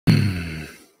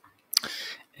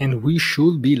And we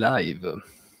should be live.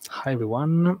 Hi,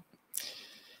 everyone.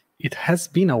 It has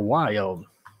been a while.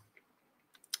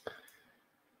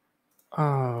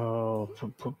 Let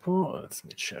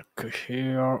me check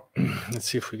here. Let's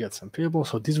see if we get some people.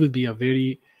 So this will be a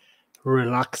very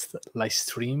relaxed live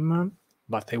stream,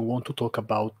 but I want to talk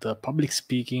about public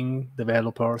speaking,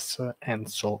 developers, and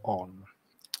so on.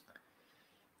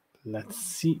 Let's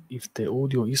see if the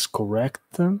audio is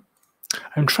correct.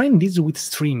 I'm trying this with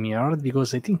StreamYard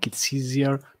because I think it's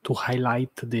easier to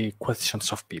highlight the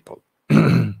questions of people.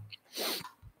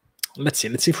 Let's see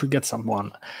if we get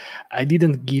someone. I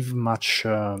didn't give much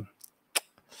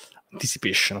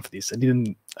anticipation of this. I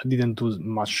didn't do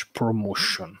much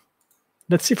promotion.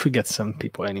 Let's see if we get some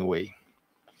people anyway.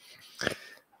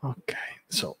 Okay,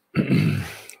 so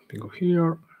we go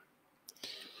here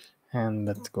and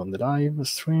let's go on the live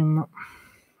stream.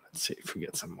 Let's see if we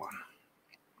get someone.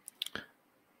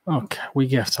 Okay, we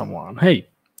get someone. Hey,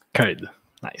 Karid.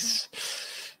 Nice.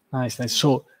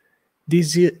 So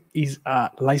this is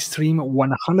a live stream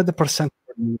 100%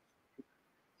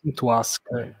 to ask.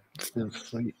 Feel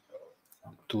free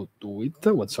to do it.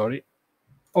 What? Sorry.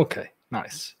 Okay,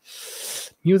 nice.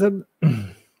 Muted.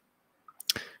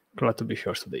 Glad to be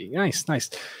here today.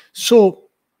 Nice. So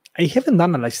I haven't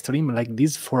done a live stream like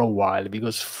this for a while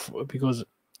because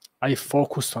I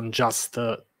focused on just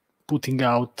putting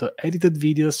out edited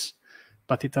videos,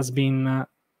 but it has been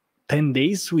 10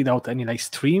 days without any live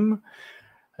stream,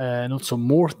 and also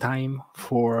more time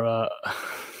for...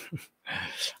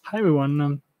 Hi,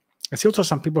 everyone. I see also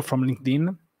some people from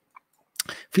LinkedIn.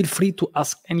 Feel free to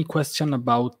ask any question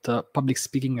about public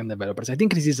speaking and developers. I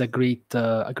think this is a great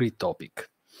topic.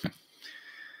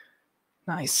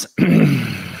 Nice.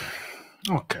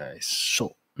 Okay,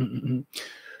 so...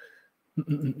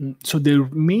 So the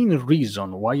main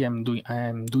reason why I'm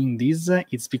doing this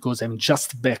is because I'm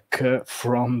just back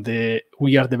from the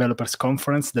We Are Developers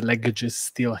conference. The luggage is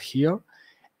still here,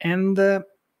 and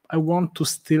I want to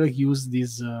still use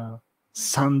this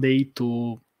Sunday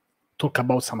to talk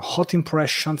about some hot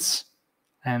impressions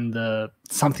and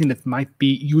something that might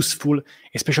be useful,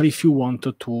 especially if you want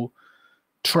to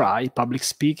try public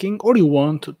speaking or you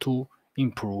want to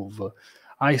improve.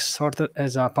 I started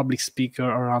as a public speaker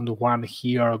around 1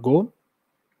 year ago,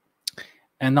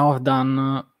 and now I've done,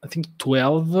 I think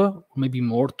 12, maybe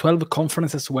more, 12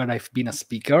 conferences where I've been a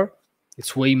speaker.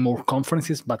 It's way more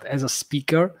conferences, but as a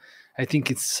speaker, I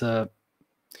think it's the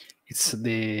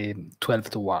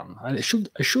 12th one. I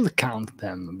should count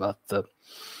them, but that's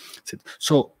it.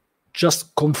 So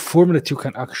just confirm that you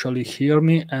can actually hear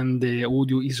me and the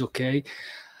audio is okay.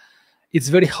 It's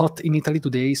very hot in Italy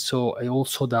today, so I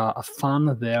also had a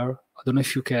fan there. I don't know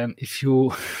if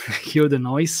you hear the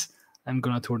noise. I'm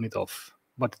gonna turn it off,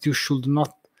 but you should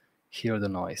not hear the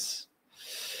noise.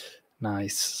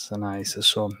 Nice.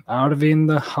 So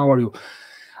Arvind, how are you?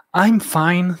 I'm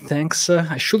fine, thanks.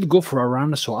 I should go for a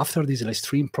run. So after this live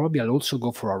stream, probably I'll also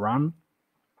go for a run.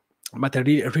 But I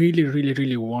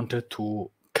really wanted to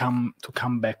come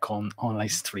back on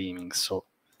live streaming. So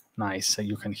nice,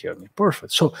 you can hear me.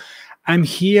 Perfect. So I'm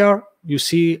here. You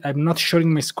see, I'm not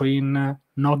sharing my screen.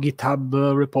 No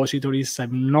GitHub repositories.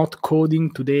 I'm not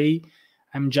coding today.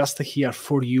 I'm just here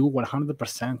for you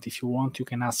 100%. If you want, you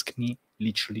can ask me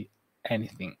literally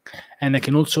anything. And I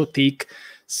can also take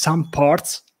some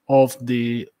parts of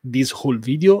this whole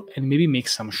video and maybe make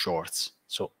some shorts.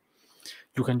 So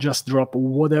you can just drop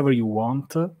whatever you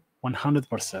want,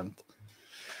 100%.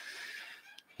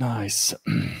 Nice.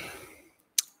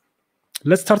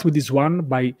 Let's start with this one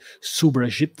by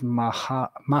Subrajit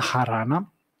Maharana.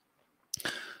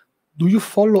 Do you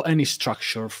follow any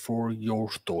structure for your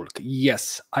talk?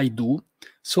 Yes, I do.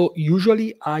 So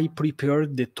usually I prepare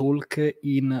the talk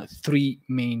in 3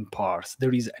 main parts.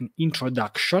 There is an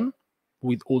introduction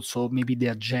with also maybe the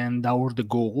agenda or the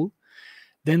goal.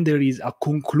 Then there is a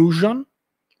conclusion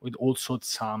with also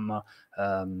some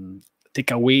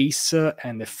takeaways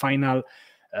and a final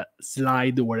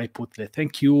slide where I put the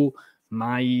thank you,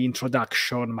 my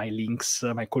introduction, my links,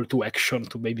 my call to action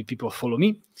to maybe people follow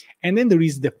me. And then there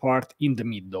is the part in the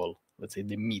middle, let's say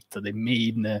the meat, the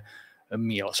main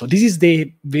meal. So this is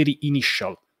the very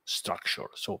initial structure.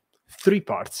 So 3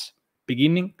 parts,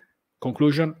 beginning,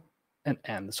 conclusion, and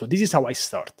end. So this is how I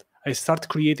start. I start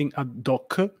creating a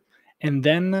doc, and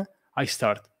then I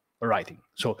start writing.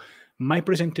 So my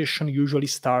presentation usually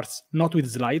starts not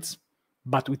with slides,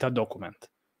 but with a document.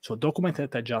 So document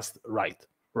that I just write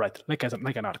like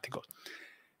an article.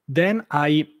 Then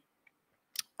I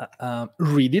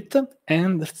read it,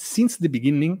 and since the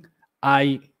beginning,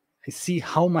 I see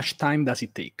how much time does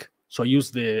it take. So I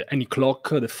use any clock,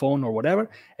 the phone, or whatever,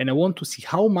 and I want to see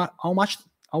how much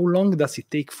how long does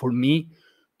it take for me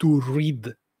to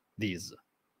read this?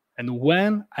 And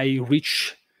when I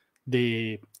reach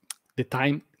the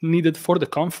time needed for the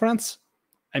conference,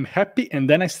 I'm happy, and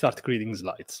then I start creating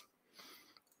slides.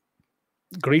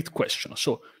 Great question.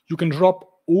 So you can drop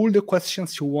all the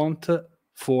questions you want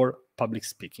for public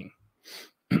speaking.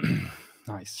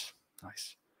 Nice.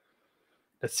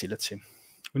 Let's see.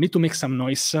 We need to make some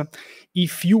noise.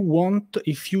 If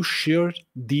you share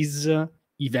this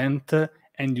event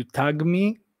and you tag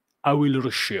me, I will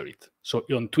reshare it. So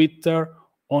on Twitter,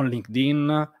 on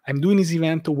LinkedIn, I'm doing this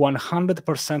event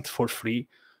 100% for free.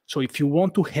 So if you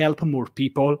want to help more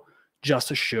people,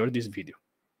 just share this video.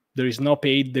 There is no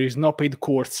paid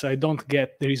course. There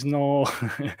is no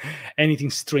anything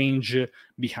strange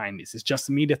behind this. It's just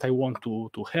me that I want to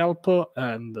help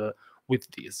and with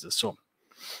this. So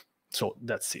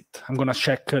that's it. I'm gonna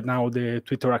check now the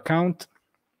Twitter account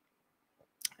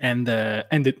and the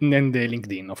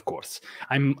LinkedIn, of course.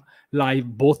 I'm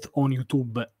live both on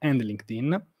YouTube and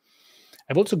LinkedIn.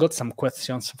 I've also got some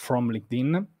questions from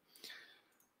LinkedIn,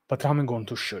 but I'm going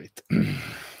to share it.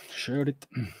 Share it.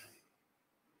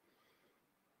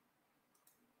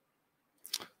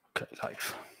 Okay,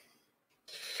 live.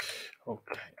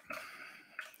 Okay.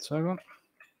 Second.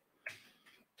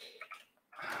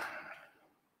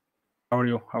 How are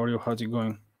you? How's it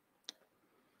going?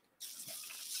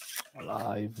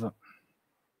 Live.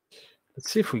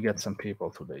 Let's see if we get some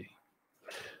people today.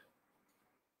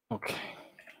 Okay,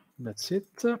 that's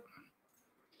it.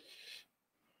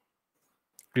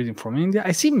 Greeting from India.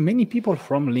 I see many people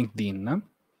from LinkedIn.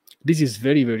 This is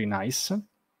very, very nice.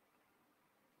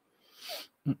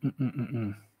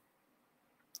 And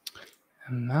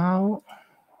now,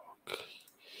 okay.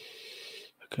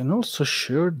 I can also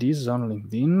share this on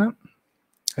LinkedIn.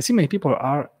 I see many people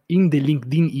are in the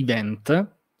LinkedIn event.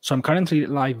 So I'm currently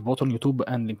live both on YouTube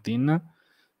and LinkedIn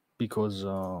because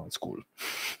it's cool.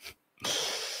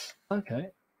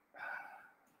 Okay,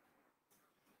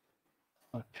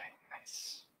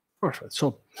 nice. Perfect.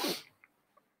 So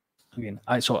again,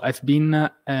 I've been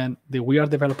at the We Are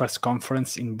Developers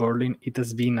conference in Berlin. It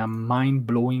has been a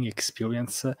mind-blowing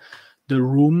experience. The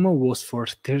room was for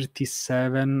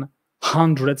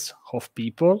 3,700 of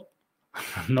people.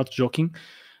 I'm not joking.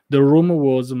 The room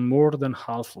was more than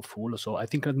half full, so I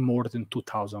think I had more than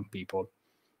 2,000 people,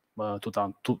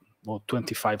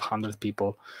 2,500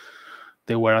 people.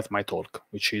 They were at my talk,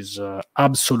 which is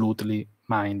absolutely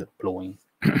mind-blowing.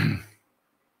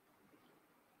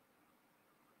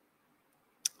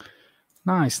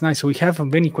 Nice. We have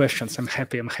many questions. I'm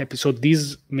happy. So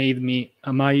this made me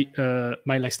my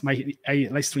live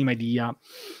stream idea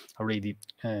already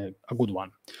a good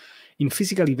one. In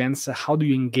physical events, how do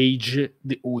you engage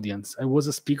the audience? I was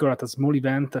a speaker at a small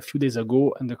event a few days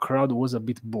ago, and the crowd was a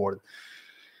bit bored.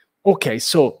 Okay,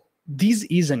 so this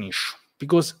is an issue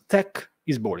because tech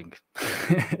is boring.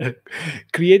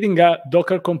 Creating a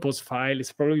Docker Compose file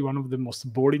is probably one of the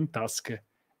most boring tasks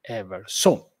ever.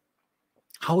 So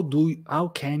how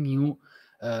can you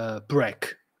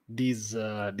break this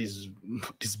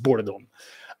boredom?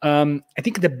 I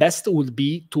think the best would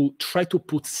be to try to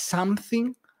put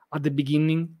something at the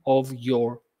beginning of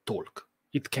your talk.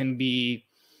 It can be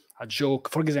a joke.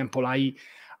 For example, I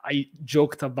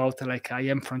joked about like I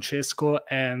am Francesco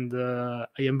and I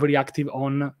am very active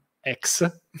on X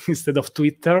instead of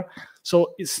Twitter.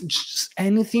 So it's just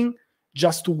anything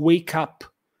just to wake up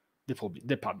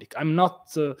the public. I'm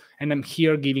not, and I'm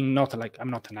here giving I'm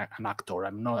not an actor.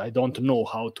 I don't know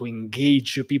how to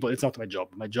engage people. It's not my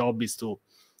job. My job is to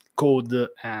code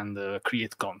and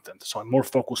create content. So I'm more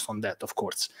focused on that, of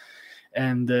course.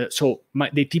 And so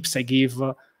the tips I give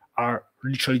are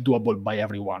literally doable by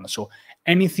everyone. So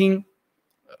anything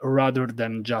rather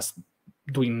than just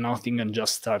doing nothing and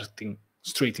just starting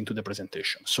straight into the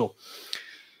presentation. So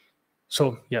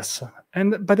yes.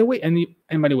 And by the way,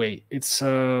 it's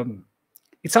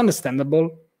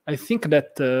understandable. I think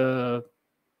that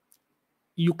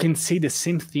you can say the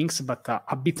same things, but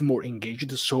a bit more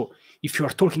engaged. So if you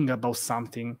are talking about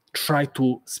something, try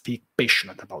to speak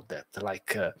passionate about that.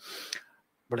 Like,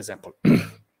 for example,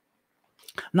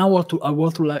 now I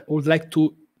would like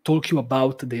to talk you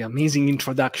about the amazing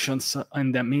introductions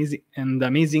and the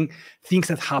amazing things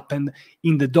that happened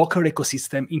in the Docker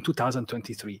ecosystem in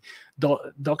 2023.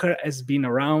 Docker has been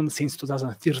around since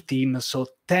 2013, so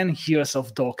 10 years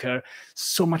of Docker,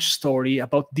 so much story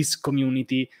about this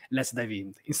community. Let's dive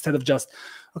in. Instead of just,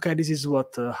 okay, this is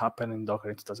what happened in Docker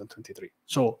in 2023.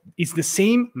 So it's the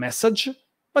same message,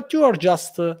 but you are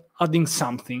just adding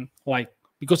something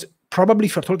because probably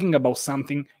if you're talking about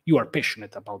something, you are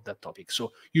passionate about that topic.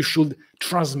 So you should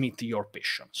transmit your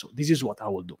passion. So this is what I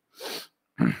will do.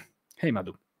 Hey,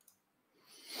 Madhu.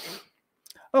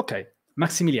 Okay,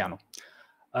 Maximiliano.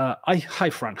 Hi,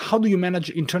 Fran. How do you manage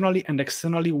internally and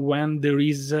externally when there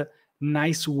is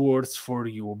nice words for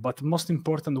you, but most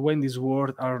important, when these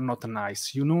words are not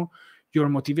nice? You know your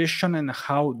motivation and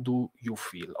how do you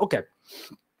feel? Okay,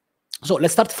 so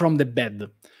let's start from the bad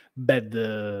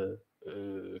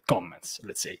comments,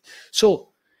 let's say. So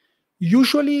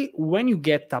usually when you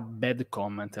get a bad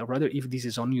comment, or rather if this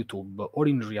is on YouTube or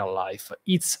in real life,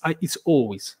 it's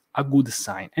always a good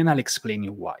sign, and I'll explain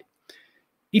you why.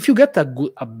 If you get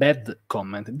a bad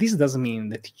comment, this does mean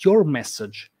that your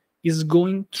message is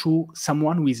going through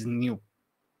someone who is new.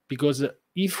 Because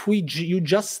if you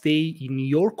just stay in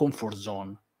your comfort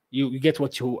zone, you get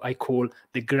what I call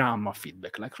the grammar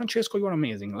feedback. Like, Francesco, you're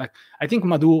amazing. Like, I think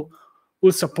Madhu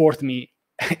will support me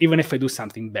even if I do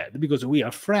something bad, because we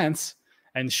are friends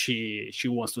and she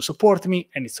wants to support me,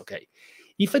 and it's okay.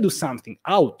 If I do something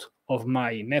out of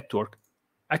my network,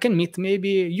 I can meet maybe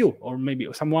you or maybe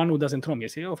someone who doesn't know me. I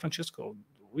say, oh, Francesco,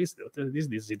 who is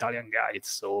this Italian guy? It's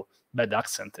so bad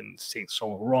accent and saying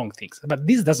so wrong things. But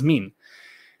this does mean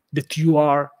that you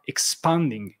are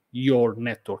expanding your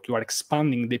network. You are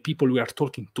expanding the people you are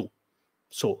talking to.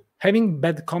 So having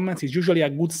bad comments is usually a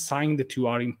good sign that you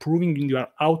are improving and you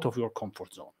are out of your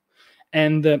comfort zone.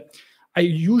 And I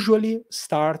usually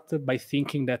start by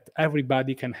thinking that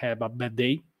everybody can have a bad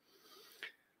day.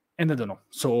 And I don't know.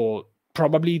 So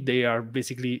probably they are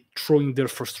basically throwing their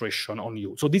frustration on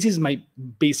you. So this is my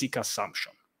basic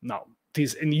assumption. Now,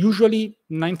 and usually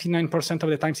 99% of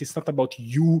the times it's not about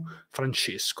you,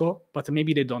 Francesco, but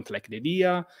maybe they don't like the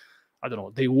idea. I don't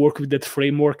know, they work with that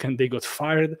framework and they got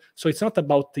fired. So it's not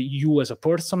about you as a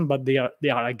person, but they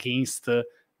are against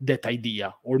that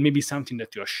idea or maybe something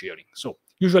that you are sharing. So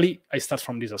usually I start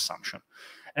from this assumption.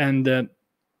 And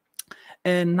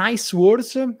nice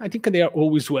words, I think they are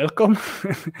always welcome.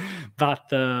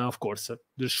 But of course,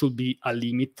 there should be a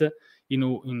limit,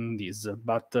 in this.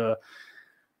 But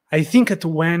I think that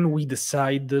when we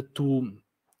decide to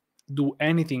do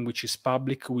anything which is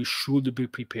public, we should be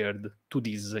prepared to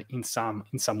this in some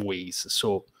ways.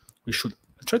 So we should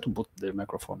try to put the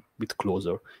microphone a bit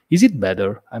closer. Is it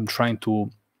better? I'm trying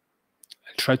to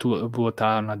put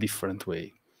on a different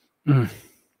way.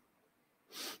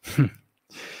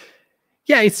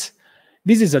 Yeah, this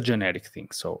is a generic thing.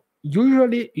 So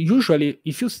usually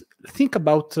if you think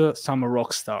about some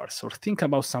rock stars or think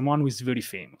about someone who is very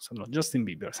famous, I don't know, Justin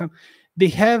Bieber, they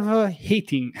have hate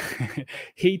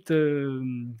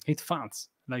fans,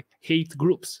 like hate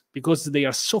groups, because they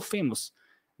are so famous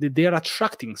that they are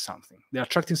attracting something. They're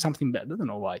attracting something bad. I don't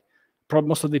know why.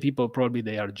 Most of the people probably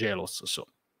they are jealous. So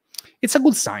it's a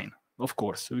good sign. Of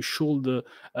course, we should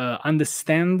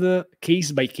understand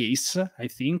case by case, I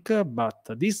think, but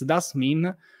this does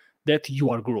mean that you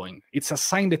are growing. It's a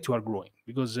sign that you are growing,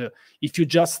 because if you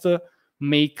just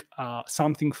make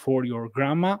something for your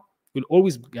grandma, you'll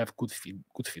always have good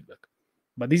feedback.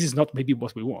 But this is not maybe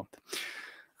what we want.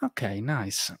 Okay,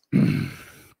 nice.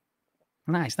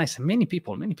 Nice. Many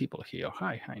people here.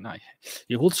 Hi, nice.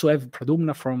 You also have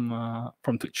Pradumna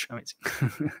from Twitch. Amazing.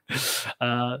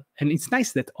 And it's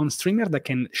nice that on Streamer they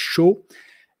can show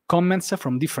comments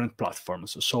from different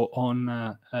platforms. So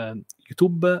on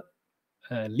YouTube,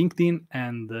 LinkedIn,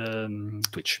 and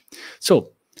Twitch.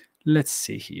 So let's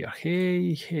see here.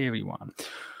 Hey everyone.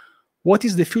 What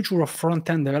is the future of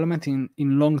front-end development in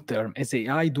long term as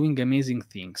AI doing amazing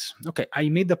things? Okay, I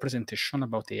made a presentation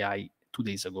about AI 2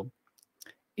 days ago.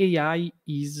 AI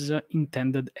is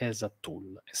intended as a tool,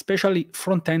 especially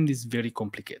front-end is very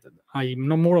complicated. I'm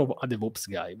no more of a DevOps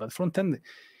guy, but front-end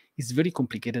is very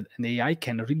complicated, and AI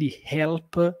can really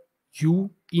help you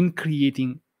in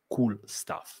creating cool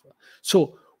stuff.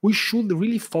 So we should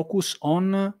really focus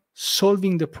on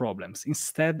solving the problems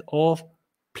instead of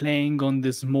playing on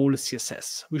the small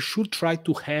CSS. We should try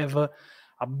to have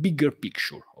a bigger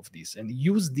picture of this and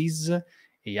use this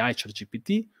AI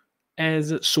ChatGPT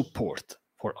as support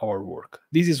for our work.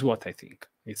 This is what I think.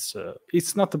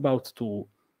 It's not about to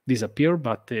disappear,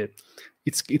 but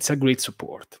it's a great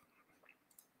support.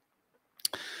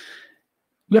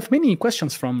 We have many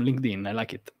questions from LinkedIn. I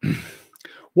like it.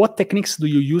 What techniques do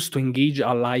you use to engage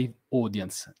a live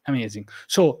audience? Amazing.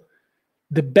 So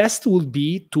the best would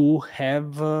be to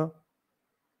have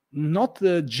not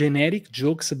the generic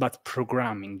jokes, but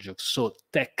programming jokes. So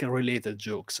tech-related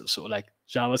jokes. So like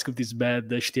JavaScript is bad,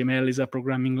 HTML is a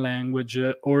programming language,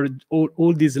 or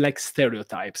all these like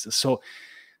stereotypes. So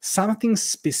something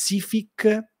specific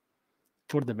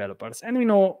for developers. And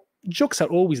jokes are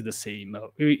always the same.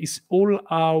 It's all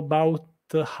about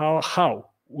how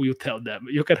you tell them.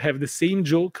 You can have the same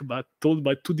joke, but told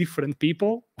by two different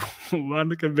people.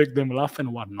 One can make them laugh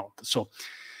and one not. So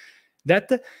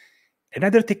that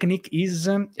another technique is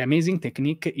amazing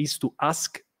technique is to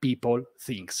ask people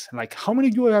things like, how many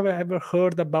of you have ever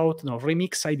heard about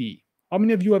Remix IDE? How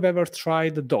many of you have ever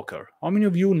tried Docker? How many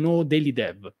of you know Daily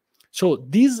Dev? So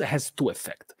this has two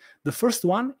effects. The first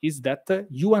one is that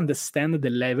you understand the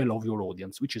level of your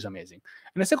audience, which is amazing.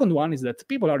 And the second one is that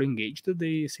people are engaged.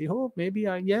 They say, oh, maybe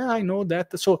I know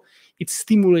that. So it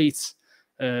stimulates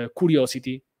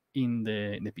curiosity in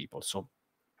the people.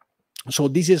 So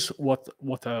this is what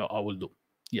I will do.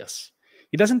 Yes.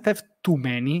 It doesn't have too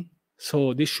many.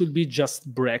 So this should be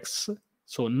just breaks.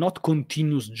 So not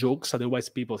continuous jokes. Otherwise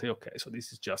people say, okay, so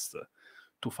this is just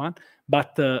too fun.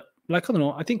 But like, I don't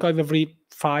know, I think every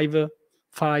 5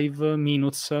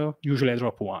 minutes, usually I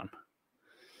drop one.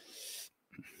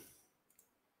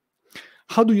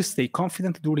 How do you stay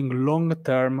confident during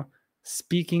long-term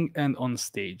speaking and on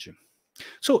stage?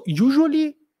 So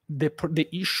usually the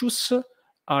issues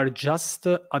are just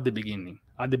at the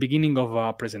beginning of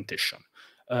a presentation.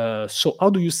 So how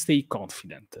do you stay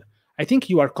confident? I think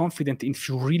you are confident if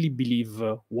you really believe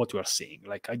what you are saying.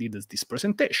 Like I did this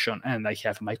presentation and I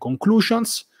have my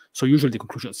conclusions. So usually the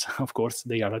conclusions, of course,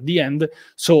 they are at the end.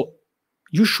 So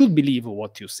you should believe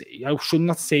what you say. I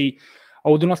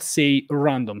would not say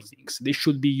random things. They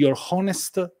should be your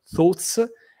honest thoughts,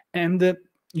 and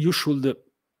you should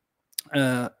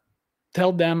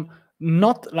tell them,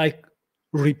 not like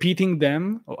repeating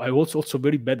them. I was also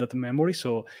very bad at memory,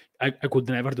 so I could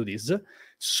never do this.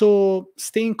 So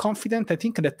staying confident, I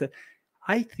think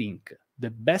the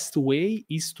best way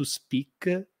is to speak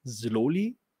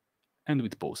slowly and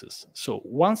with pauses. So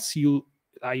once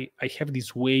I have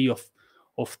this way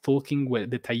of talking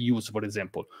that I use, for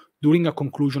example, during a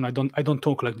conclusion, I don't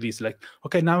talk like this, like,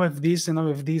 okay, now I have this and now I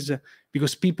have this,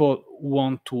 because people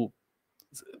want to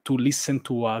listen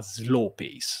to a slow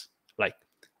pace. Like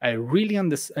I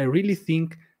really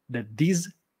think that this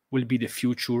will be the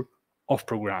future of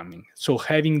programming. So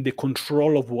having the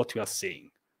control of what you are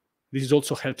saying. This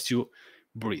also helps you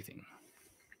breathing.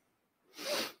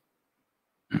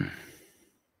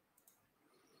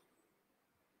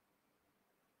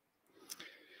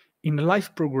 In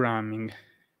live programming,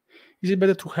 is it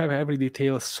better to have every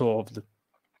detail solved?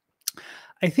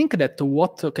 I think that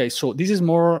so this is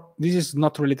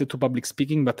not related to public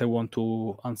speaking, but I want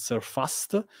to answer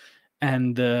fast.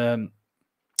 And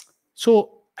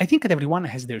so I think that everyone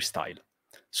has their style.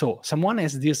 So someone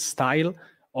has this style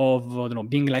of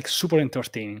being like super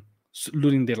entertaining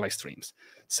during their live streams.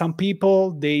 Some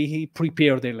people, they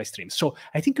prepare their live streams. So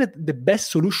I think that the best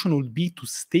solution would be to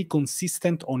stay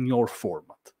consistent on your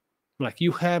format. Like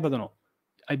you have,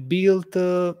 I built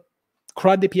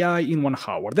CRUD API in 1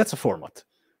 hour. That's a format.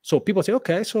 So people say,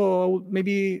 okay, so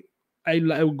maybe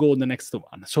I'll go the next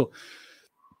one. So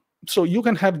you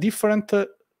can have different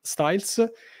styles.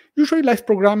 Usually live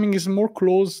programming is more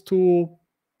close to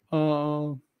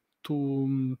an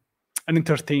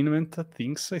entertainment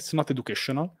things. It's not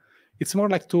educational. It's more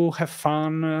like to have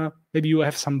fun. Maybe you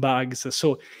have some bugs.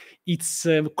 So it's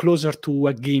closer to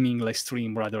a gaming live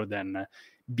stream rather than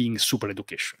being super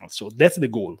educational. So that's the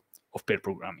goal of pair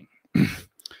programming.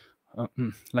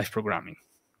 Live programming.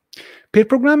 Pair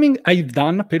programming, I've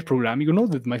done pair programming. You know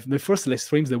that the first live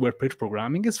streams that were pair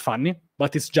programming is funny,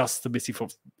 but it's just basically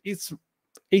it's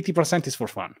 80% is for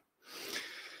fun.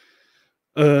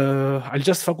 I'll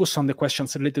just focus on the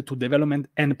questions related to development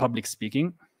and public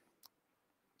speaking.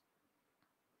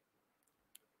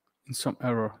 In some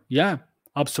error. Yeah,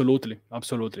 absolutely.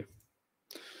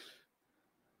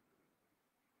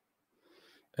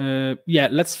 Yeah,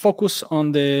 let's focus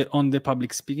on the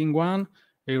public speaking one.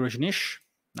 Hey, Rajneesh.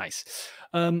 Nice.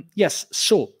 Yes,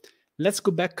 so let's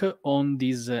go back on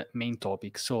this main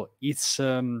topic. So it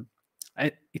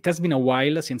has been a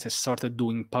while since I started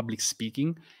doing public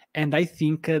speaking, and I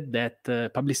think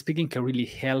that public speaking can really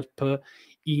help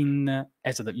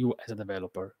as a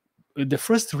developer. The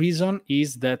first reason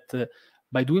is that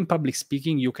by doing public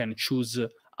speaking, you can choose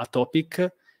a topic,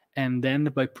 and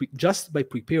then just by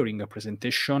preparing a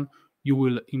presentation, you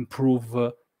will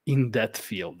improve in that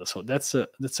field. So that's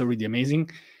really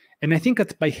amazing. And I think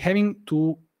that by having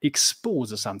to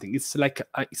expose something, it's like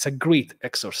it's a great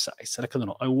exercise. Like,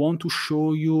 I want to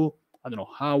show you,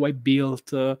 how I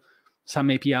built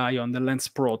some API on the Lens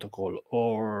protocol,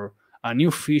 or a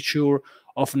new feature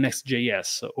of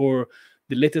Next.js, or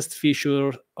the latest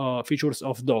features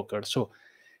of Docker. So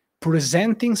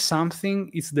presenting something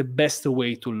is the best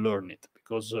way to learn it,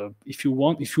 because if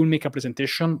you make a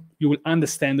presentation, you will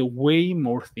understand way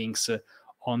more things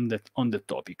on the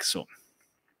topic. So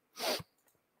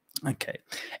Okay,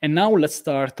 and now let's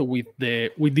start with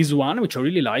this one, which I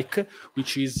really like,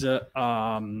 which is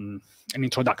an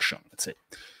introduction, let's say.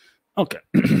 Okay.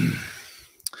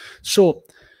 So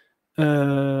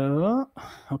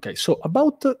okay, so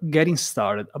about getting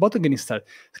started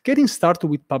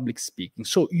with public speaking.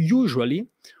 So usually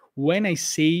when I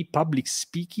say public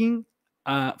speaking,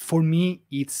 for me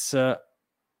it's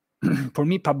for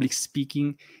me public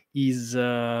speaking is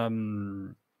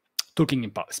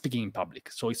speaking in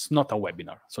public. So it's not a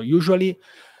webinar. So usually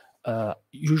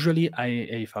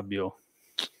hey Fabio,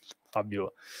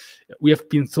 we have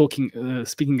been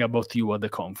speaking about you at the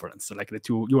conference, like that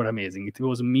you are amazing. It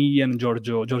was me and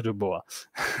Giorgio Boa.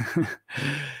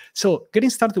 So getting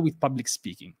started with public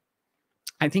speaking,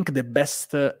 I think the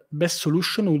best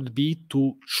solution would be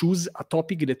to choose a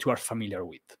topic that you are familiar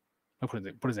with.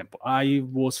 For example, I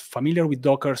was familiar with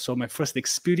Docker, so my first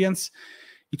experience,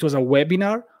 it was a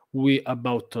webinar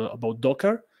about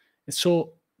Docker.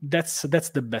 So that's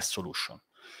the best solution.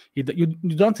 You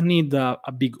don't need a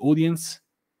big audience,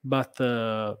 but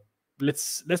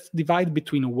let's divide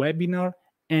between a webinar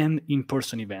and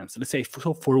in-person events. Let's say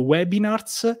for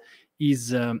webinars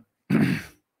is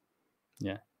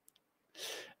yeah.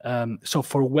 So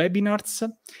for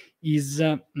webinars is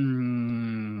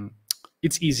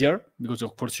it's easier because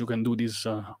of course you can do this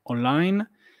online,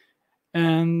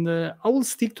 and I will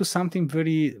stick to something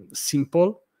very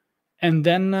simple, and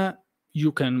then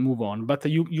you can move on. But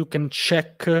you can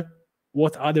check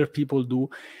what other people do.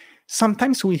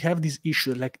 Sometimes we have this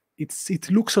issue, like it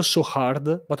looks so hard,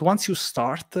 but once you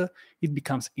start, it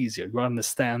becomes easier. You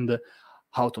understand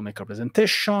how to make a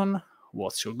presentation,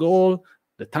 what's your goal,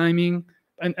 the timing,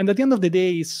 and at the end of the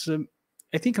day, it's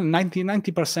I think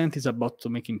 90% is about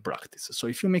making practice. So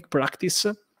if you make practice,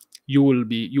 you will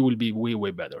be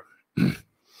way better.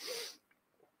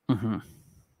 Mm-hmm.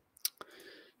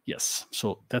 Yes,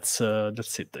 so that's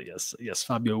it. Yes,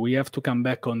 Fabio, we have to come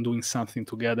back on doing something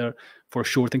together for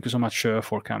sure. Thank you so much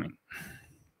for coming.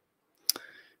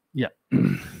 Yeah,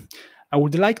 I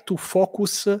would like to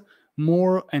focus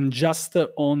more and just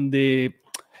on the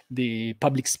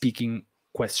public speaking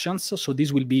questions. So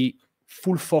this will be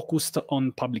full focused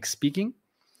on public speaking.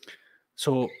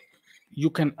 So you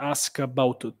can ask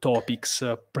about topics,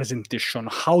 presentation.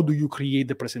 How do you create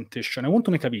the presentation? I want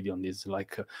to make a video on this,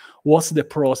 like what's the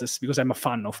process? Because I'm a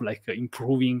fan of like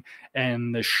improving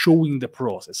and showing the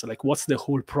process. Like what's the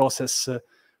whole process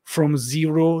from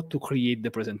zero to create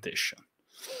the presentation?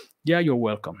 Yeah, you're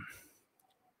welcome.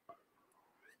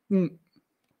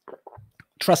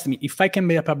 Trust me, if I can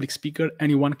be a public speaker,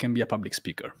 anyone can be a public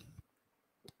speaker.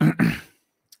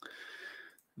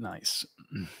 Nice.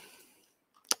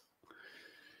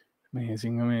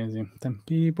 Amazing. 10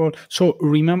 people. So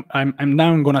remember, I'm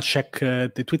now gonna check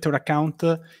the Twitter account.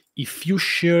 If you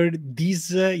share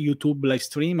this YouTube live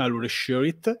stream, I will share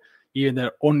it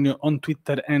either on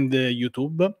Twitter and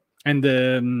YouTube and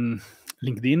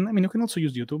LinkedIn. I mean, you can also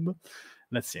use YouTube.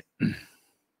 Let's see.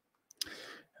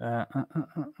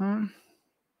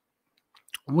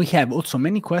 We have also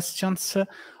many questions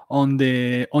on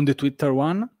the Twitter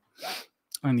one,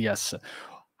 and yes.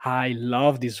 I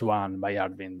love this one by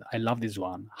Arvind. I love this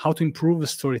one. How to improve the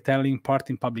storytelling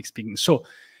part in public speaking. So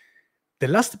the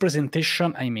last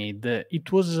presentation I made,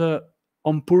 it was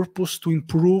on purpose to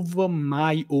improve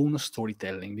my own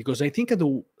storytelling, because I think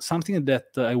something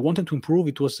that I wanted to improve,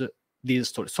 it was this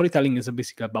story. Storytelling is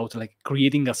basically about like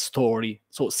creating a story.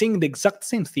 So saying the exact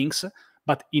same things,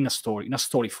 but in a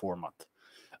story format.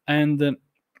 And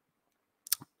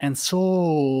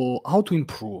so how to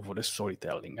improve the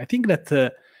storytelling? I think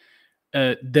that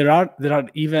there are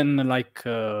even like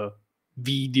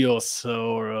videos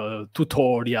or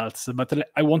tutorials, but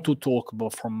I want to talk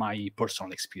about from my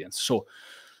personal experience. So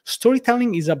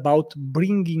storytelling is about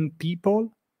bringing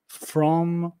people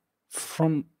from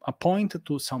a point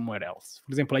to somewhere else.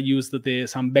 For example, I used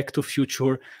some Back to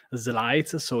Future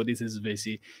slides. So this is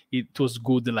basically, it was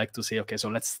good like to say, okay, so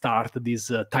let's start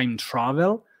this time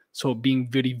travel. So being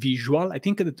very visual, I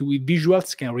think that with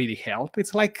visuals can really help.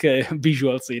 It's like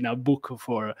visuals in a book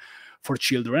for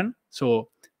children. So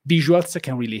visuals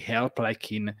can really help,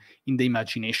 like in the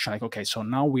imagination. Like, okay, so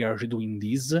now we are doing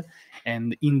this,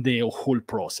 and in the whole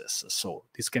process. So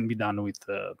this can be done with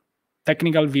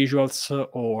technical visuals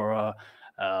or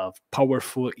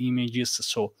powerful images.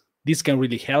 So this can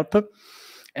really help.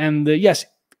 And yes,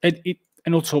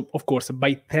 and also, of course,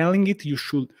 by telling it,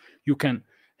 you can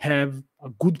have a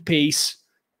good pace,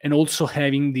 and also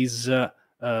having this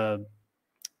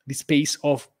pace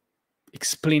of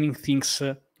explaining things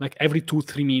like every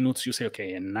 2-3 minutes you say,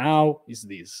 okay, and now is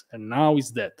this, and now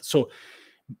is that. So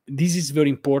this is very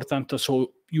important.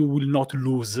 So you will not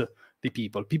lose the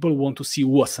people. People want to see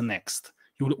what's next.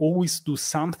 You will always do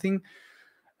something.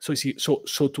 So you see,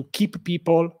 so to keep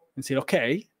people and say,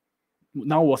 okay,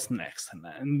 now what's next?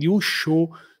 And you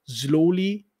show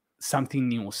slowly something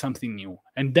new,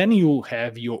 and then you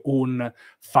have your own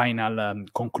final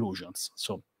conclusions.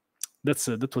 So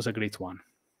that was a great one.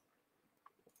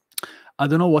 I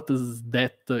don't know what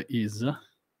that is.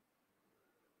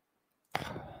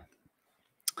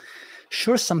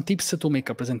 Share some tips to make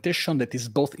a presentation that is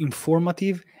both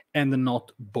informative and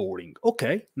not boring.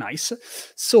 Okay, nice.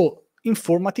 So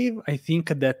informative, I think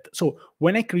that, so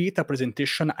when I create a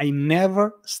presentation, I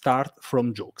never start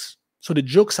from jokes. So the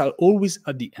jokes are always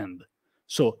at the end.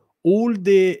 So all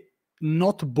the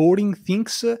not boring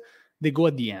things, they go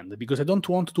at the end, because I don't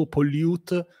want to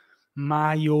pollute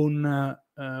my own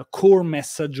core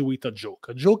message with a joke.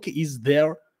 A joke is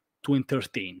there to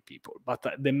entertain people, but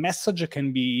the message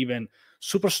can be even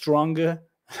super strong,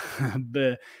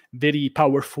 very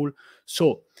powerful.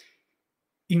 So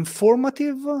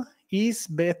informative is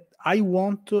that I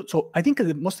want to, so I think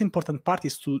the most important part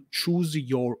is to choose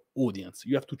your audience.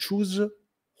 You have to choose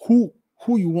who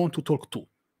you want to talk to,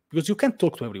 because you can't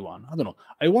talk to everyone. I don't know.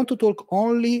 I want to talk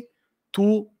only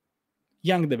to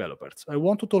young developers. I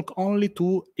want to talk only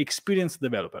to experienced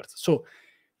developers. So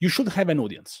you should have an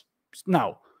audience.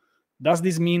 Now, does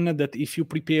this mean that if you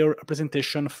prepare a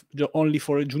presentation only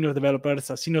for junior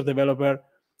developers, a senior developer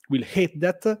will hate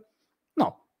that?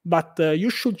 No, but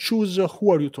you should choose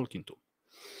who are you talking to.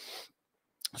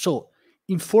 So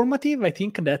informative, I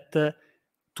think that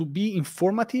to be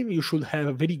informative, you should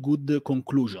have very good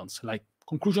conclusions. Like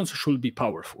conclusions should be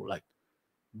powerful, like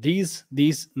this,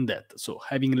 and that. So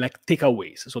having like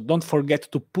takeaways. So don't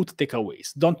forget to put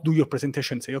takeaways. Don't do your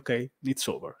presentation and say, okay, it's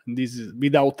over. And this is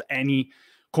without any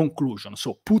conclusion.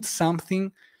 So put something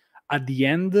at the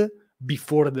end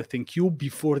before the thank you,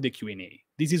 before the Q&A.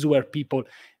 This is where people,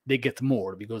 they get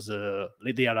more, because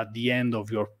they are at the end of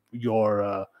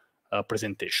your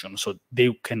presentation, so they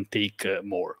can take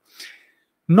more.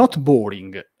 Not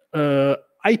boring.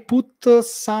 I put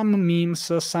some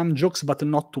memes, some jokes, but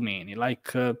not too many,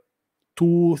 like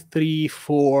 2, 3,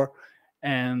 4,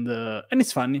 and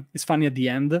it's funny. It's funny at the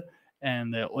end,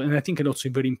 and I think it's also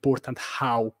very important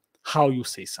how you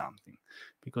say something,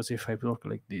 because if I talk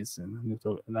like this and you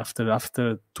talk, and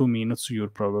after 2 minutes you'll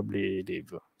probably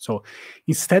leave. So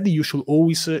instead, you should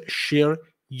always share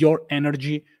your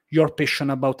energy, your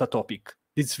passion about a topic.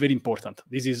 This is very important.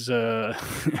 This is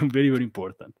very, very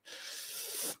important.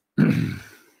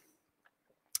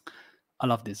 I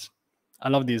love this.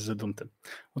 Dunte. I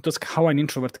want to ask how an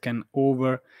introvert can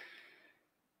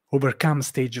overcome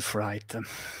stage fright.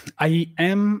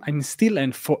 I'm still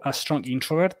a strong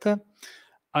introvert.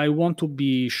 I want to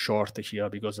be short here,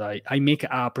 because I make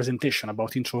a presentation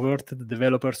about introverted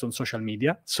developers on social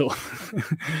media. So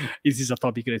this is a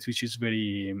topic which is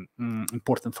very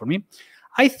important for me.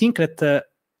 I think that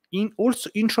also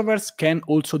introverts can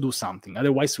also do something.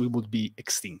 Otherwise, we would be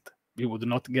extinct. We would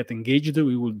not get engaged.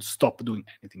 We would stop doing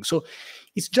anything. So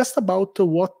it's just about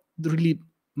what really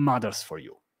matters for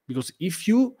you. Because if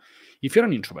you're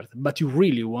an introvert, but you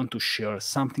really want to share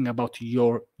something about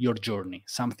your journey,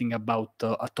 something about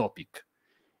a topic,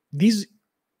 this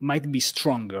might be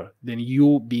stronger than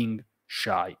you being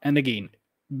shy. And again,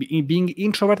 being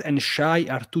introvert and shy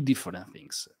are two different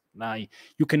things. Now,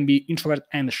 you can be introvert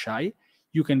and shy.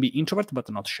 You can be introvert but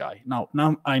not shy. Now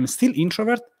I'm still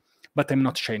introvert, but I'm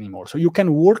not shy anymore. So you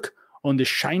can work on the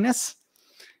shyness.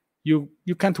 You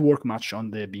can't work much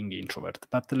on the being introvert.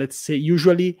 But let's say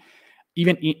usually,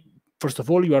 first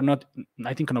of all, you are not,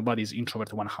 I think nobody is introvert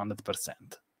 100%.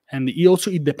 And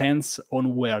it depends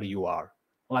on where you are.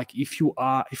 Like if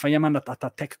I am at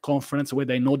a tech conference where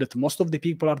I know that most of the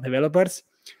people are developers,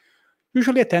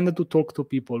 usually I tend to talk to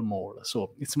people more.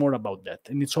 So it's more about that.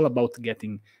 And it's all about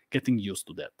getting used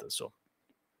to that. So,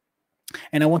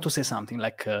 and I want to say something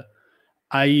like,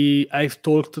 I've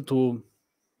talked to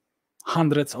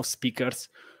hundreds of speakers.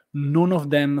 None of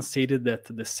them said that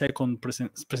the second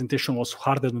presentation was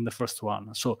harder than the first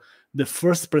one. So the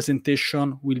first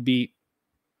presentation will be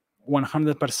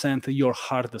 100% your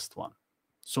hardest one.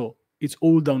 So it's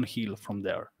all downhill from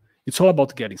there. It's all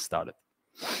about getting started.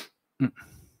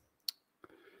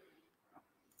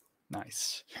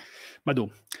 Nice. Madhu,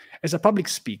 as a public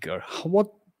speaker,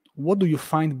 what do you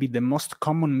find be the most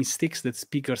common mistakes that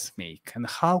speakers make, and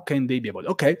how can they be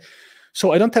avoided? Okay,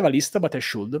 so I don't have a list, but I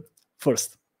should.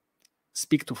 First,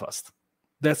 speak too fast.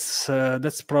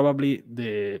 That's probably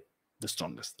the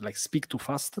strongest. Like, speak too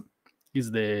fast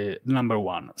is the number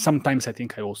one. Sometimes I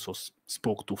think I also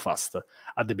spoke too fast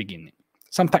at the beginning.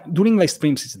 Sometimes during live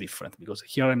streams it's different because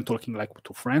here I'm talking like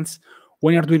to friends.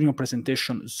 When you're doing a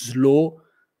presentation, slow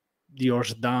your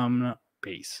down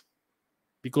pace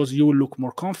because you will look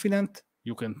more confident.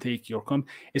 You can take your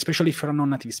especially if you're a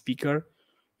non-native speaker,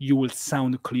 you will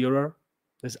sound clearer.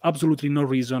 There's absolutely no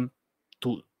reason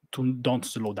to don't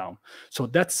slow down. So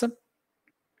that's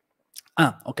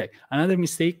okay. Another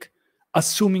mistake: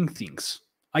 assuming things.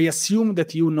 I assume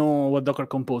that you know what Docker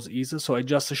Compose is, so I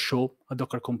just show a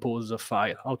Docker Compose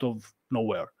file out of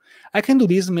nowhere. I can do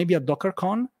this maybe at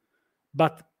DockerCon,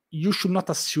 but you should not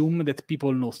assume that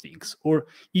people know things, or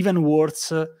even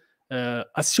worse,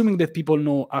 assuming that people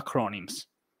know acronyms.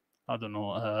 I don't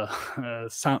know,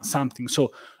 something.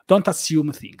 So don't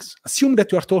assume things. Assume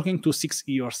that you are talking to 6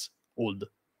 years old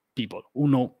people who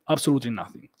know absolutely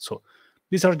nothing. So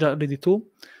these are already two.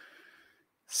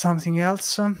 Something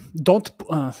else? Don't.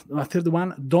 A third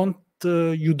one. Don't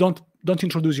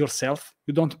introduce yourself.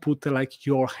 You don't put like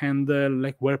your handle,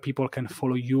 like where people can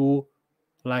follow you.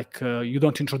 Like you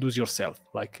don't introduce yourself,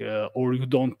 like or you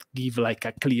don't give like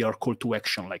a clear call to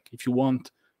action. Like if you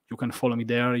want, you can follow me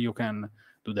there. You can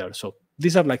do there. So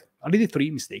these are like already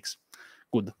 3 mistakes.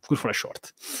 Good for a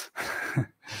short.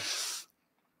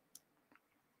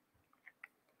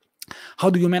 How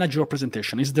do you manage your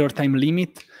presentation? Is there a time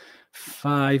limit?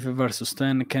 5 versus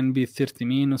 10 can be 30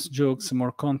 minutes, jokes,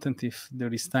 more content if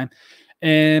there is time.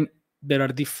 And there are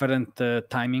different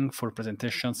timing for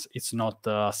presentations. It's not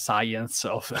science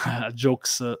of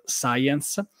jokes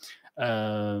science.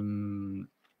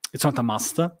 It's not a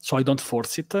must, so I don't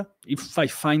force it. If I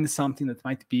find something that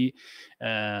might be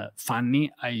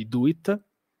funny, I do it.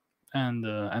 And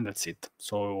that's it.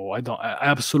 So I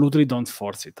absolutely don't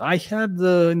force it. I had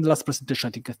in the last presentation,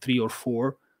 I think 3 or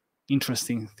 4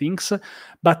 interesting things,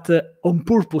 but on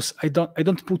purpose, I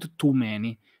don't put too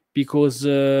many because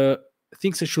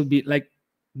things that should be like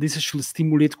this should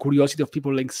stimulate curiosity of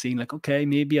people, like saying like, okay,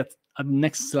 maybe at the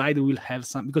next slide we will have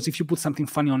some, because if you put something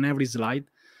funny on every slide,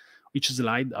 each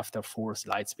slide after 4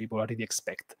 slides, people already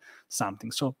expect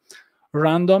something. So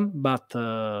random, but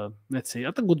let's say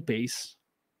at a good pace.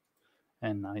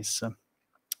 And nice.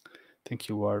 Thank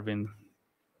you, Arvin.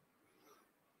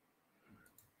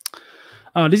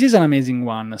 This is an amazing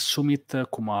one. Sumit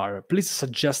Kumar. Please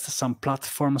suggest some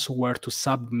platforms where to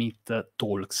submit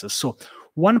talks. So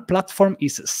one platform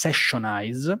is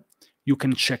Sessionize. You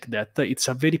can check that. It's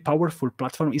a very powerful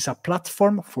platform. It's a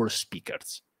platform for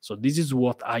speakers. So this is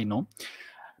what I know.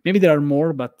 Maybe there are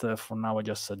more, but for now I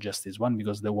just suggest this one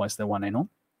because that was the one I know.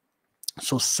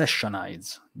 So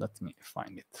Sessionize. Let me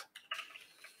find it.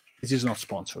 This is not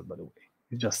sponsored, by the way.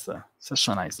 It's just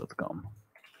sessionize.com.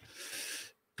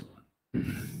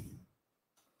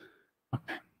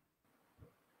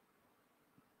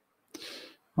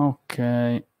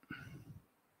 Okay.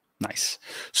 Nice.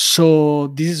 So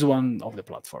this is one of the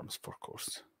platforms, of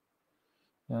course.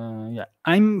 Yeah,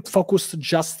 I'm focused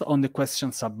just on the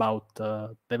questions about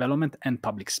development and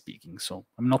public speaking. So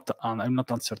I'm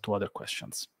not answer to other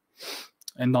questions,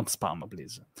 and don't spam,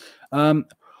 please.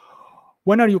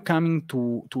 When are you coming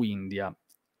to India?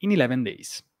 In 11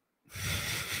 days.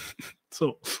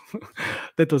 So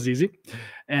that was easy.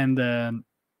 And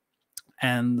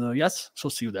yes, so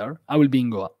see you there. I will be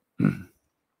in Goa.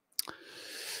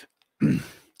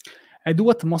 I do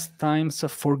what most times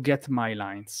forget my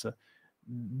lines.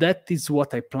 That is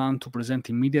what I plan to present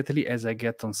immediately as I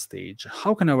get on stage.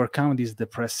 How can I overcome this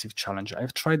depressive challenge?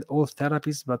 I've tried all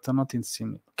therapies, but I'm not in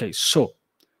sim. Okay, so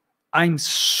I'm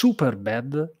super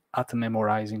bad at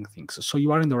memorizing things. So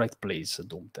you are in the right place,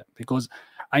 Dumte, because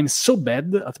I'm so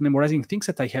bad at memorizing things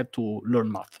that I had to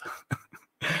learn math.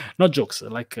 Not jokes.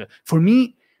 Like for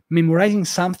me, memorizing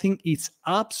something is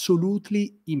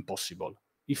absolutely impossible.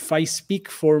 If I speak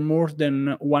for more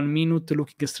than 1 minute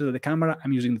looking straight at the camera,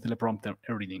 I'm using the teleprompter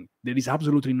and reading. There is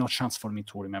absolutely no chance for me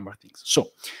to remember things.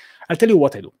 So I'll tell you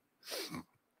what I do.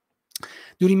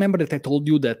 Do you remember that I told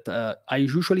you that I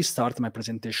usually start my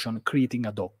presentation creating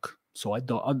a doc? So a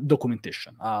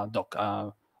documentation,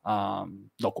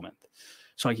 document.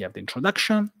 So I have the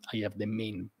introduction, I have the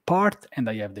main part, and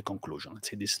I have the conclusion. Let's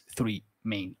say these 3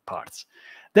 main parts.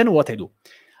 Then what I do,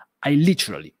 I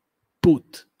literally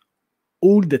put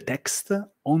all the text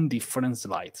on different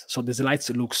slides. So the slides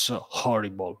looks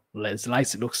horrible. The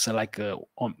slides looks like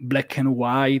on black and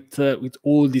white with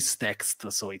all this text.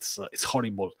 So it's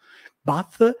horrible.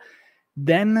 But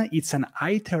then it's an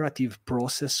iterative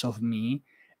process of me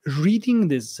reading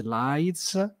the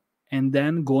slides and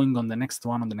then going on the next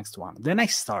one, Then I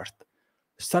start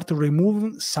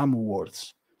removing some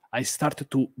words. I start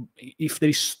to, if there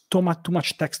is too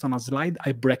much text on a slide,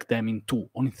 I break them in 2,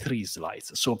 on 3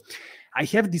 slides. So I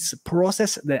have this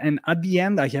process that, and at the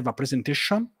end I have a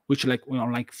presentation which like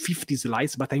like 50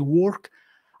 slides, but I work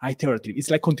iteratively. It's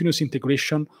like continuous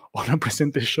integration on a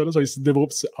presentation. So it's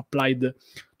DevOps applied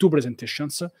to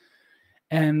presentations,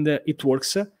 and it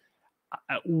works.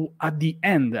 At the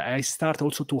end, I start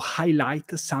also to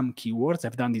highlight some keywords.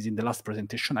 I've done this in the last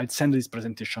presentation. I'll send this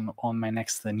presentation on my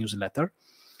next newsletter,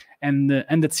 and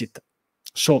that's it.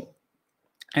 So,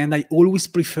 and I always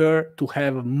prefer to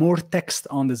have more text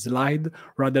on the slide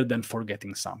rather than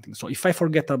forgetting something. So if I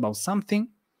forget about something,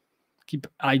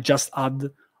 I just add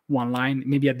one line,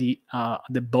 maybe at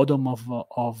the bottom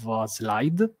of a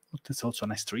slide. That's also a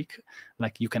nice trick.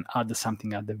 Like you can add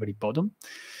something at the very bottom.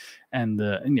 And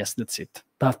yes, that's it.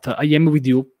 But I am with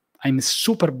you. I'm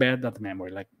super bad at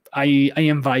memory. Like I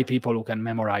envy people who can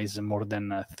memorize more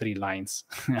than 3 lines.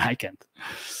 I can't.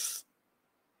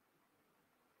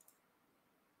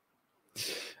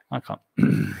 Okay.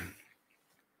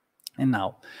 And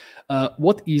now,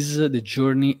 what is the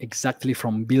journey exactly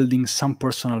from building some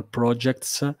personal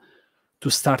projects to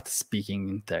start speaking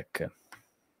in tech?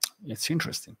 It's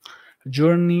interesting.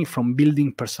 Journey from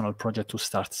building personal project to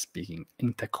start speaking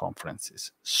in tech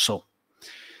conferences. So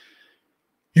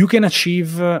you can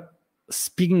achieve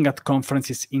speaking at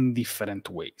conferences in different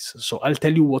ways. So I'll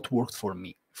tell you what worked for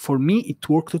me. For me, it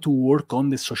worked to work on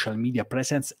the social media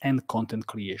presence and content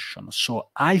creation. So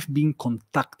I've been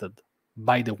contacted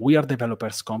by the We Are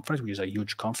Developers conference, which is a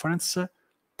huge conference,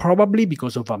 probably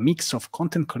because of a mix of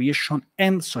content creation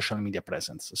and social media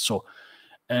presence. So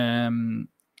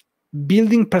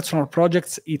building personal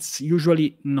projects, it's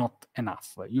usually not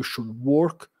enough. You should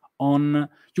work on,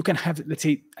 you can have, let's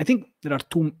say, I think there are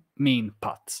 2 main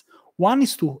paths. One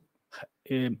is to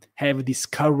have this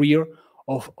career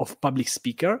of public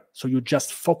speaker. So you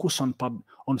just focus on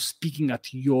speaking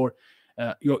at your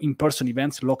in-person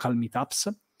events, local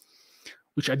meetups,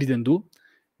 which I didn't do.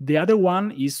 The other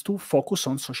one is to focus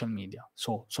on social media.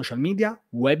 So social media,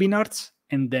 webinars,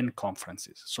 and then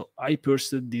conferences. So I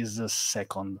pursued this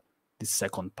second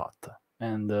path,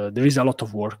 and there is a lot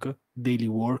of work, daily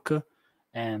work,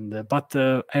 and but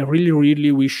I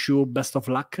really wish you best of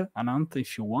luck, Anant,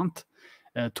 if you want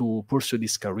to pursue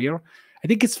this career. I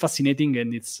think it's fascinating,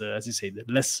 and it's as you said,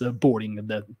 less boring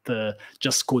than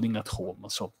just coding at home.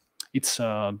 So it's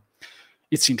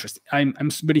interesting. I'm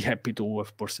very happy to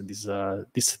have pursued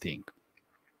this thing.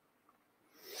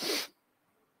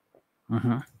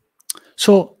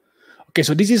 So, okay,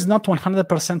 so this is not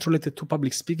 100% related to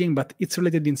public speaking, but it's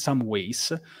related in some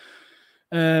ways.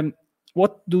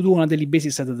 What do you do on a daily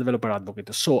basis as a developer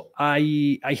advocate? So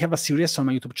I have a series on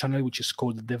my YouTube channel which is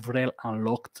called DevRel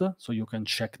Unlocked. So you can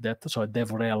check that. So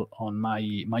DevRel on my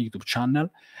YouTube channel.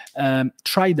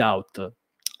 Try it out.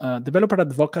 Developer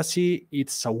advocacy,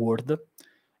 it's a word.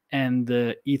 And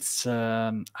it's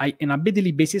on a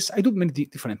daily basis, I do many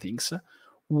different things.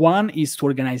 One is to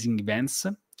organizing events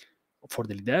for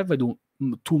daily dev. I do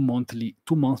two monthly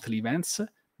events.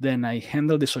 Then I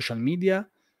handle the social media.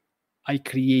 I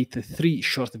create 3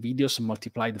 short videos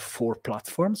multiplied 4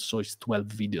 platforms, so it's 12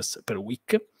 videos per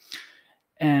week.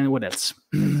 And what else?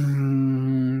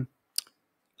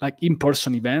 Like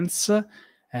in-person events,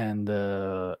 and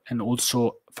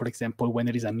also, for example, when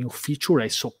there is a new feature, I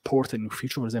support a new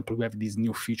feature. For example, we have this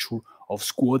new feature of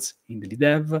squads in the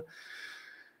dev.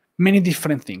 Many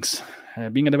different things.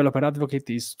 Being a developer advocate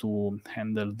is to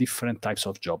handle different types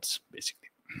of jobs, basically.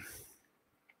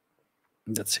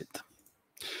 That's it.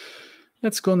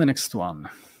 Let's go on the next one.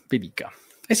 Vedika.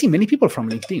 I see many people from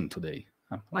LinkedIn today.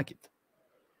 I like it.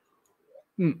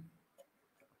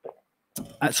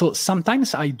 So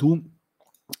sometimes I do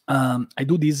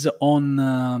this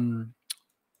on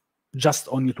just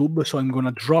on YouTube. So I'm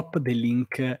gonna drop the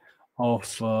link of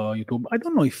YouTube. I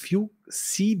don't know if you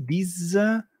see this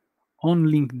on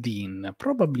LinkedIn.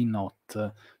 Probably not.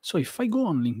 So if I go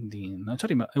on LinkedIn,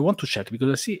 sorry, I want to check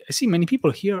because I see many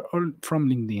people here from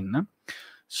LinkedIn.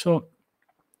 So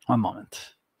one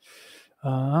moment.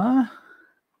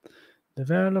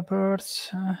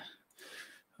 Developers.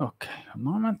 Okay, a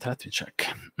moment. Let me check.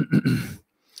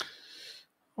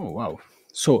 Oh wow.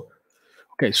 So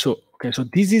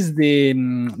this is the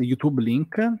YouTube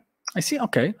link. I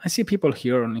see people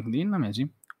here on LinkedIn. Amazing.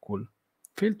 Cool.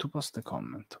 Failed to post a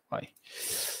comment. Why?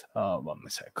 1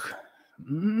 sec.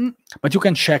 But you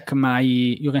can check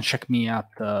me at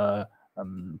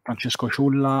Francesco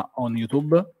Ciulla on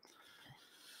YouTube.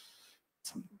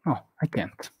 Oh, I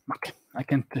can't. Okay, I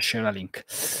can't share a link.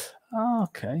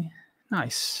 Okay,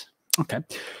 nice. Okay.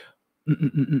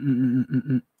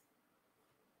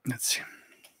 Let's see.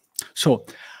 So,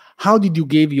 how did you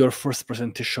give your first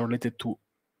presentation related to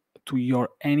to your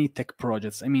any tech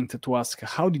projects. I mean, to ask,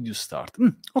 how did you start?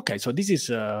 Okay, so this is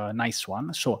a nice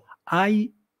one. So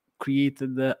I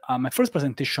created my first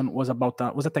presentation was about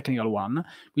was a technical one,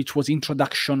 which was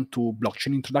introduction to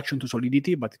blockchain, introduction to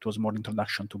Solidity, but it was more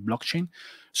introduction to blockchain.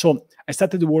 So I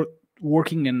started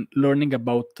working and learning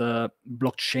about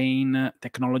blockchain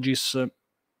technologies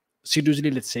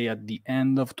seriously, let's say at the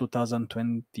end of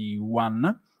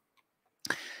 2021,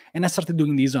 and I started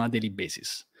doing this on a daily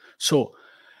basis. So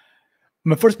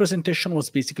my first presentation was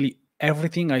basically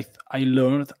everything I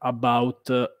learned about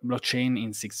blockchain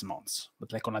in 6 months,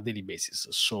 but like on a daily basis.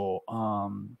 So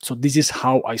so this is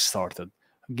how I started.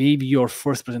 Gave your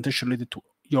first presentation related to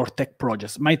your tech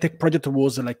projects. My tech project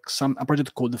was like a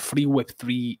project called Free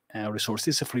Web3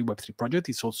 Resources, a Free Web3 project.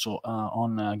 It's also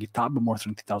on GitHub, more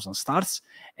than 20,000 stars.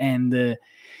 And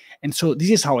so this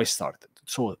is how I started.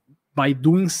 So by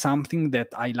doing something that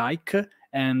I like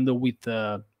and with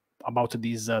about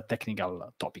this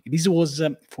technical topic. This was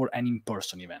for an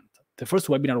in-person event. The first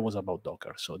webinar was about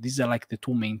Docker. So these are like the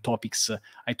two main topics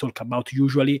I talk about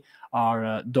usually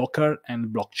are Docker and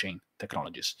blockchain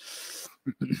technologies.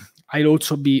 I'll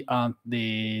also be at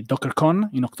the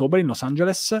DockerCon in October in Los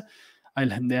Angeles. I'll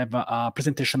have a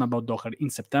presentation about Docker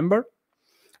in September.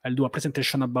 I'll do a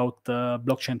presentation about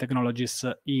blockchain technologies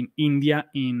in India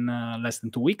in less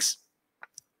than 2 weeks.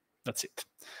 That's it.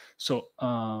 So,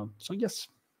 so yes.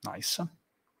 Nice.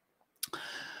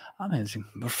 Amazing.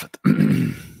 Perfect.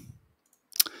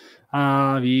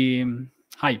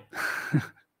 Hi.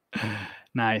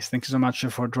 Nice. Thank you so much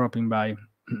for dropping by.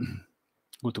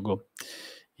 Good to go.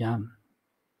 Yeah.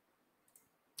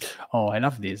 Oh, I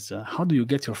love this. How do you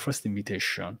get your first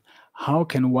invitation? How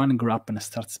can one grow up and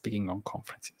start speaking on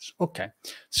conferences? Okay.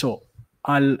 So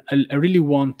I really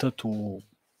want to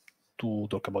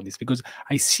talk about this because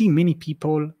I see many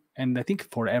people, and I think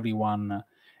for everyone,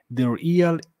 the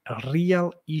real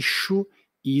issue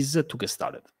is to get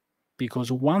started. Because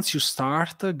once you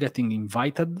start getting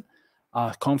invited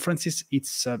conferences,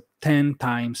 it's 10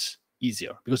 times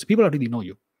easier because people already know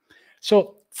you.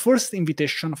 So first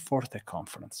invitation for the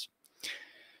conference.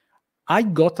 I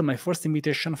got my first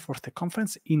invitation for the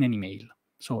conference in an email.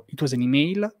 So it was an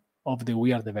email of the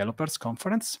We Are Developers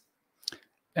conference.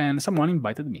 And someone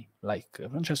invited me, like,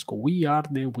 Francesco, we are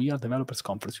Developers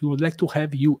conference. We would like to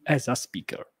have you as a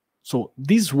speaker. So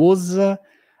this was,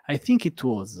 I think it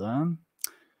was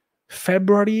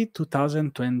February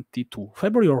 2022.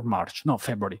 February or March? No,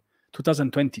 February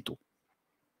 2022.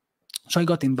 So I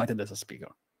got invited as a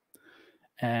speaker.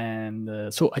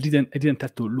 And so I didn't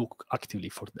have to look actively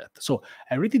for that. So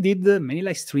I already did many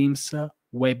live streams,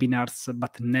 webinars,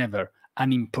 but never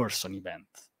an in-person event.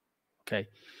 Okay.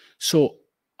 So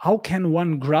how can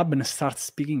one grab and start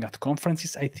speaking at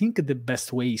conferences? I think the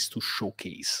best way is to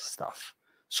showcase stuff.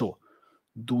 So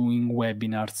doing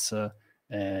webinars,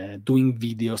 doing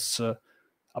videos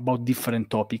about different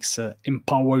topics,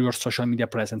 empower your social media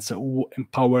presence,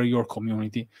 empower your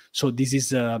community. So this is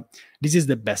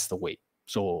the best way.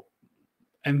 So,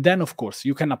 and then of course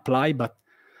you can apply, but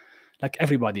like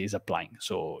everybody is applying.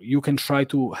 So you can try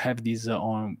to have this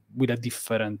on with a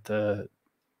different, in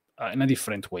a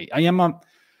different way.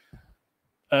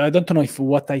 I don't know if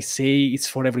what I say is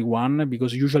for everyone,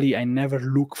 because usually I never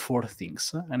look for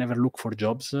things. I never look for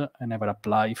jobs. I never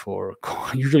apply for,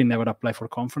 usually never apply for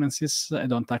conferences. I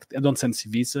don't send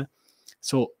CVs.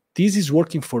 So this is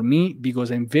working for me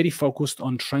because I'm very focused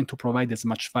on trying to provide as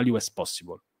much value as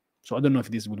possible. So I don't know if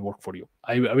this will work for you.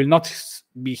 I will not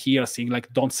be here saying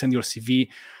like, don't send your CV,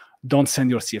 don't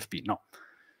send your CFP. No.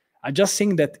 I just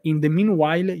think that in the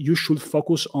meanwhile, you should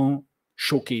focus on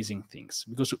showcasing things,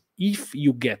 because if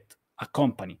you get a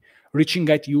company reaching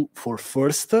at you for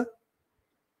first,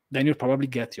 then you'll probably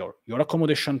get your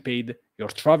accommodation paid, your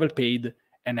travel paid,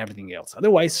 and everything else.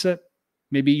 Otherwise,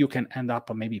 maybe you can end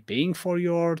up maybe paying for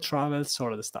your travels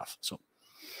or other stuff. So,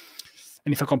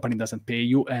 and if a company doesn't pay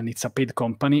you and it's a paid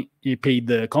company, a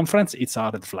paid conference, it's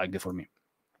a red flag for me.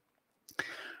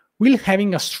 Will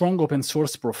having a strong open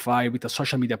source profile with a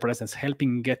social media presence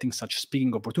helping getting such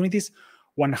speaking opportunities?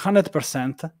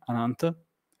 100%, Anant,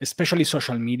 especially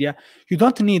social media. You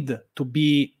don't need to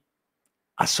be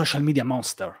a social media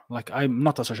monster. Like, I'm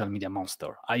not a social media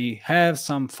monster. I have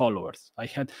some followers. I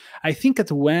think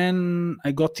that when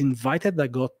I got invited, I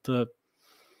got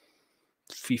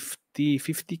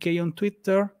 50K on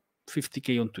Twitter,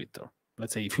 50K on Twitter.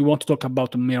 Let's say, if you want to talk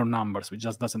about mere numbers, which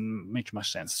just doesn't make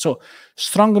much sense. So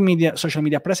strong social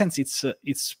media presence,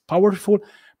 it's powerful,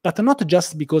 but not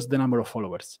just because the number of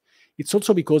followers. It's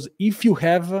also because if you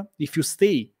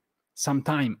stay some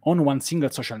time on one single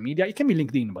social media, it can be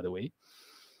LinkedIn, by the way,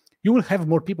 you will have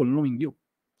more people knowing you.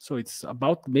 So it's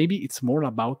about, maybe it's more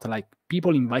about like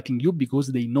people inviting you because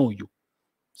they know you.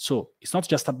 So it's not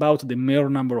just about the mere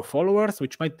number of followers,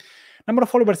 which number of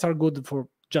followers are good for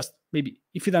just maybe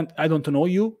if I don't know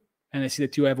you and I see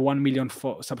that you have 1 million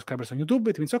subscribers on YouTube,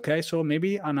 it means okay, so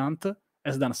maybe Anant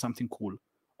has done something cool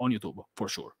on YouTube for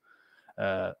sure.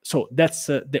 So that's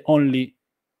the only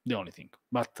thing.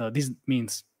 But this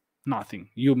means nothing.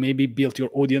 You maybe built your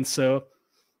audience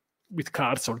with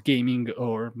cards or gaming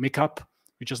or makeup,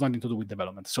 which has nothing to do with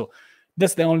development. So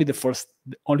that's only the first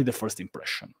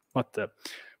impression. But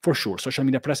for sure, social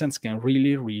media presence can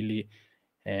really, really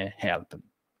help.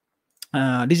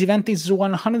 This event is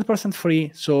 100%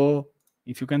 free, so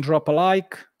if you can drop a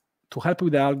like to help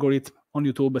with the algorithm on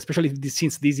YouTube, especially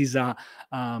since this is a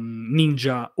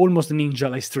almost ninja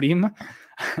live stream.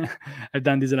 I've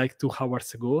done this like 2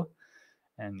 hours ago,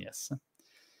 and yes.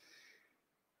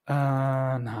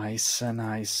 Nice.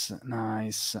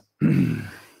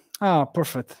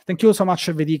 Perfect. Thank you so much,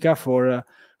 Vedika,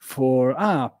 for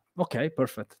okay,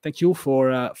 perfect. Thank you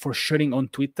for sharing on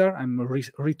Twitter. I'm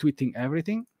retweeting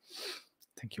everything.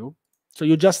 Thank you. So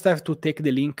you just have to take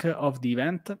the link of the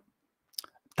event,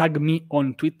 tag me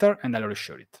on Twitter, and I'll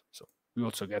reshare it. So you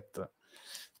also get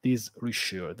this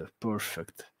reshared.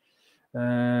 Perfect.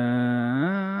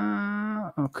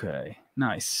 Okay.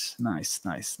 Nice.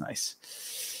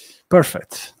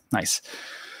 Perfect. Nice.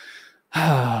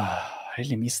 I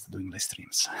really missed doing live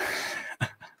streams.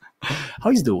 How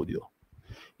is the audio?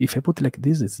 If I put it like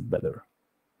this, it's better.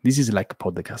 This is like a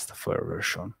podcast for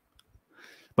version.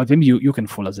 But maybe you can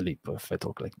fall asleep if I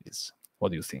talk like this. What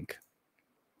do you think?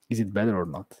 Is it better or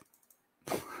not?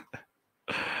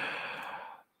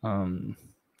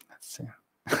 Let's see.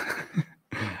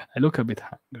 I look a bit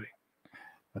hungry,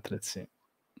 but let's see.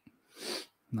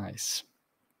 Nice.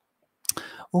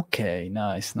 Okay,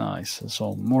 nice.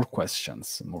 So more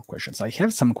questions. I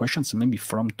have some questions maybe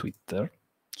from Twitter,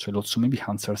 so I'll also maybe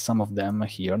answer some of them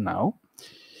here now.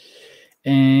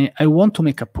 I want to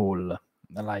make a poll,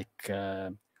 like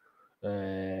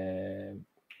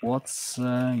what's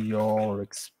your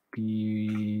experience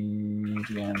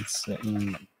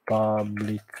in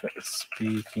public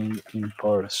speaking in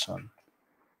person?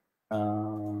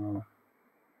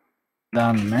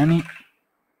 Done many,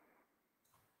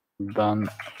 done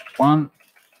one,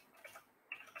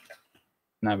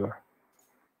 never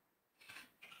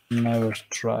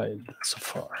tried so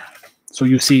far. So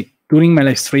you see, during my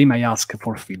live stream, I ask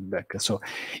for feedback. So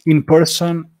in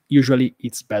person, usually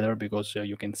it's better because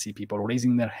you can see people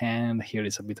raising their hand. Here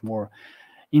is a bit more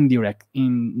indirect,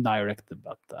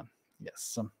 but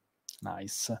yes,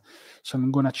 nice. So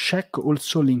I'm gonna check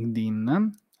also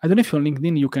LinkedIn. I don't know if on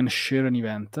LinkedIn you can share an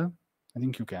event. I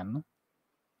think you can.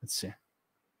 Let's see.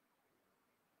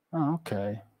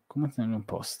 Okay. Comment in un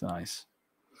post.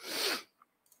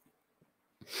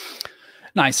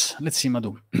 Nice. Let's see,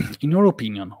 Madhu. In your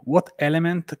opinion, what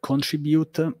element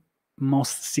contribute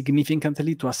most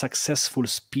significantly to a successful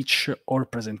speech or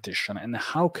presentation, and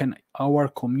how can our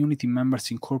community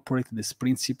members incorporate this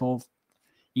principle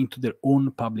into their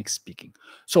own public speaking?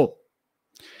 So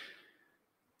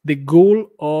the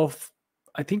goal of,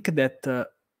 I think that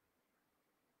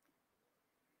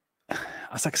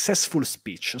a successful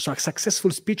speech. So a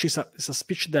successful speech is a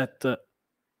speech that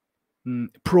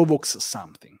provokes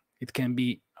something. It can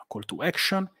be a call to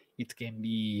action. It can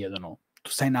be, I don't know,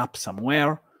 to sign up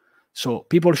somewhere. So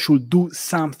people should do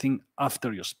something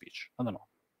after your speech. I don't know.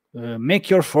 Make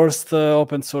your first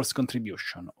open source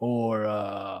contribution,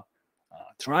 or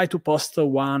try to post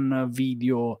one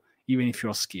video even if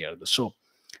you're scared. So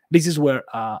this is where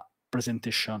a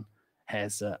presentation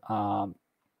has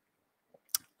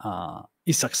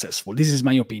is successful. This is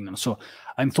my opinion. So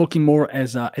I'm talking more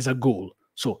as a goal.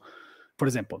 So, for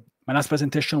example, my last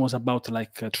presentation was about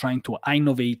like trying to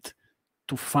innovate,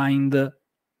 to find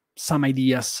some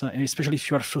ideas, especially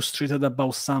if you are frustrated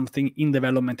about something in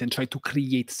development, and try to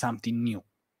create something new.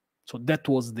 So that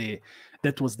was the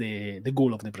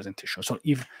goal of the presentation. So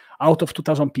if out of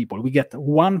 2,000 people we get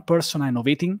one person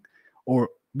innovating, or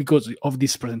because of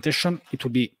this presentation, it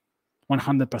will be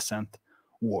 100%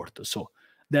 worth. So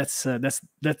that's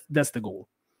the goal.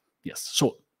 Yes.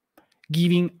 So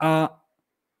giving the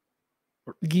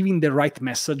right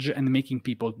message and making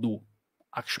people do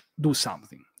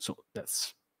something. So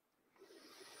that's.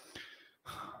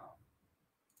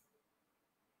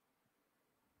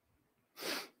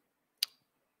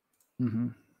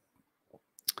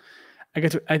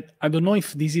 I don't know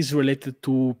if this is related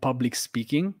to public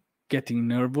speaking, getting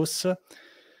nervous.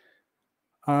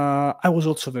 I was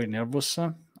also very nervous.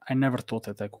 I never thought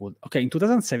that I could. Okay, in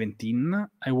 2017,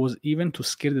 I was even too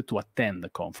scared to attend the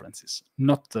conferences,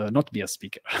 not be a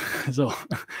speaker. So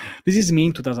this is me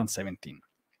in 2017.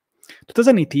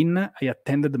 2018, I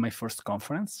attended my first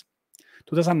conference.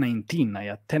 2019, I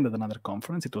attended another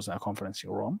conference. It was a conference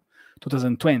in Rome.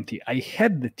 2020, I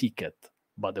had the ticket,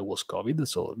 but there was COVID,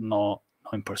 so no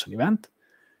in-person event.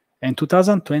 And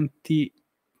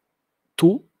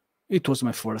 2022, it was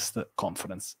my first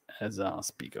conference as a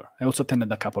speaker. I also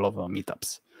attended a couple of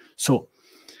meetups. So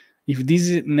if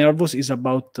this nervous is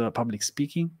about public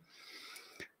speaking,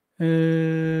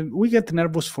 we get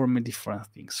nervous for many different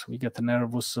things. We get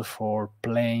nervous for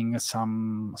playing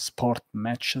some sport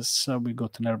matches. We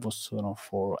got nervous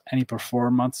for any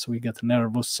performance. We get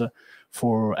nervous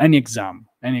for any exam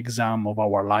of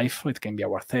our life. It can be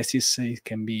our thesis. It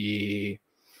can be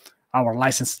our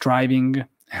license driving.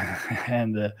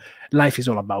 And life is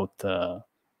all about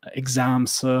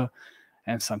exams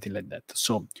and something like that.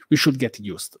 So we should get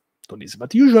used to this.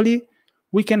 But usually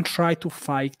we can try to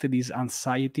fight this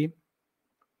anxiety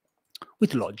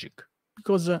with logic,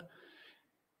 because,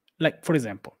 like, for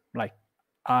example, like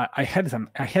I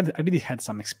really had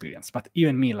some experience. But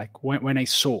even me, like when I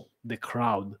saw the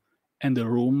crowd and the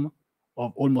room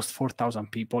of almost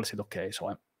 4,000 people, I said, okay,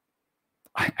 so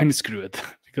I'm screwed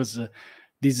because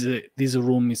this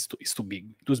room is too big.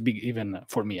 It was big even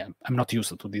for me. I'm not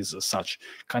used to this such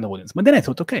kind of audience. But then I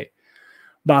thought, okay,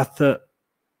 but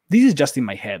this is just in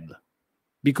my head,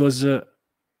 because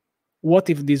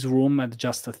what if this room had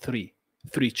just three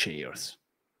chairs?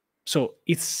 So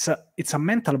it's a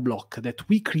mental block that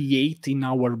we create in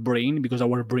our brain, because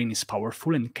our brain is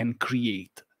powerful and can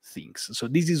create things. So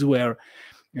this is where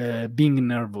being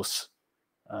nervous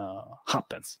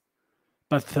happens.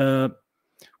 But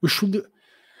we should,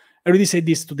 I already said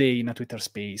this today in a Twitter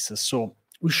space, so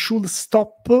we should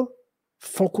stop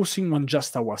focusing on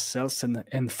just ourselves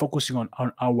and focusing on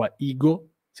our ego.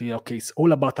 Say, okay, it's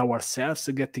all about ourselves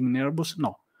getting nervous.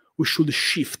 No, we should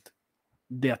shift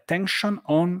the attention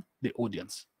on the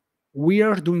audience. We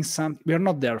are doing something. We are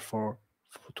not there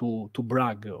to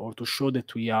brag or to show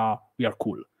that we are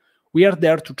cool. We are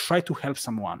there to try to help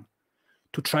someone,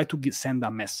 to try to send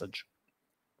a message.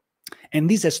 And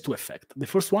this has two effects. The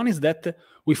first one is that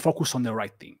we focus on the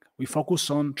right thing. We focus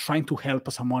on trying to help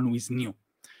someone who is new.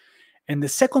 And the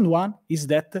second one is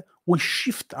that we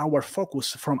shift our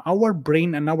focus from our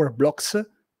brain and our blocks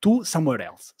to somewhere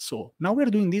else. So now we're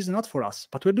doing this not for us,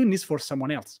 but we're doing this for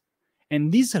someone else. And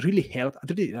this really helps,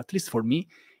 at least for me,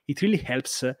 it really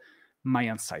helps my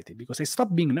anxiety, because I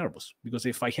stop being nervous. Because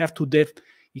if I have to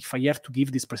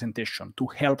give this presentation to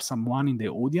help someone in the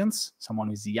audience, someone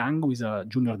who is young, who is a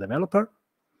junior developer,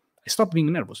 I stop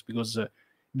being nervous, because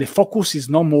the focus is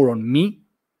no more on me.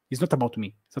 It's not about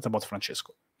me. It's not about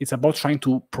Francesco. It's about trying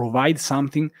to provide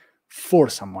something for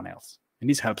someone else. And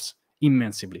this helps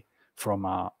immensely from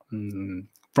an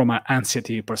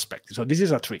anxiety perspective. So this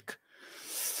is a trick.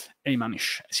 Hey,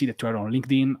 Manish, I see that you are on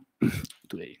LinkedIn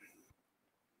today.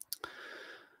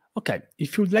 Okay,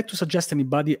 if you would like to suggest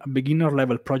anybody a beginner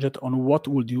level project, on what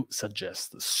would you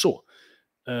suggest? So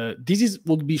this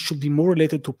should be more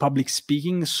related to public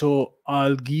speaking. So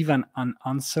I'll give an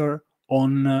answer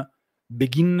on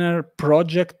beginner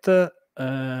project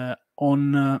that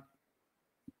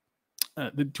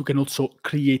you can also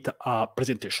create a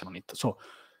presentation on it. So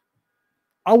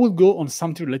I will go on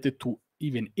something related to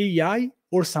even AI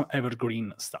or some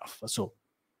evergreen stuff. So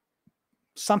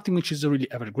something which is really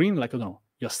evergreen, like, I don't know,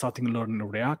 you're starting learning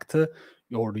React,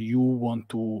 or you want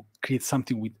to create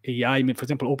something with AI. I mean, for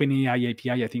example, OpenAI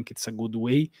API, I think it's a good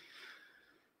way.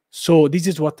 So this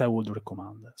is what I would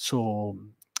recommend. So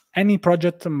any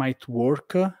project might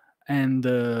work, and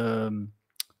I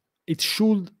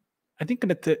think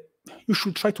that you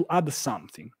should try to add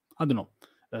something. I don't know.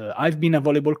 I've been a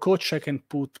volleyball coach. I can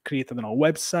create, a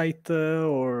website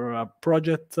or a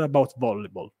project about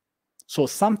volleyball. So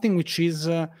something which is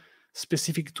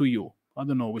specific to you. I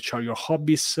don't know, which are your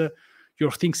hobbies,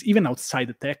 your things, even outside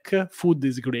the tech. Food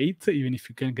is great, even if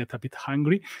you can get a bit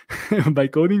hungry by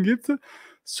coding it.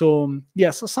 So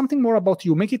so something more about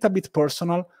you. Make it a bit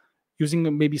personal,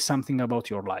 using maybe something about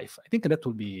your life. I think that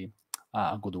will be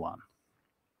a good one.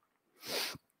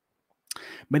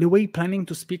 By the way, planning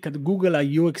to speak at Google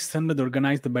I/O Extended,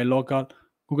 organized by local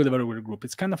Google Developer Group.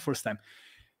 It's kind of first time.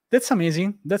 That's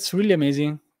amazing. That's really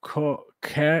amazing.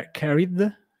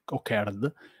 Carried.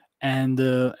 And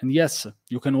yes,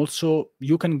 you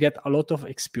can get a lot of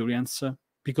experience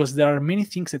because there are many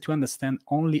things that you understand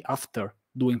only after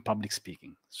doing public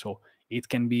speaking. So it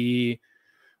can be,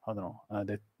 I don't know,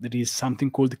 that there is something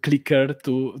called clicker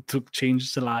to change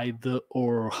slide,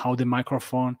 or how the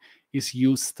microphone is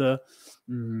used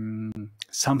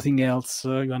something else.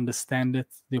 You understand it.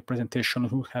 The presentation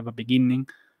will have a beginning,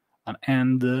 an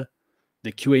end,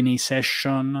 the Q&A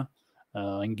session,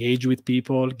 engage with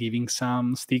people, giving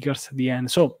some stickers at the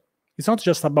end. So it's not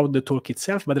just about the talk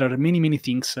itself, but there are many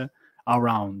things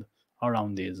around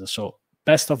this. So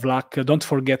best of luck. Don't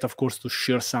forget, of course, to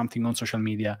share something on social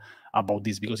media about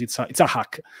this, because it's a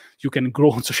hack. You can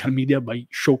grow on social media by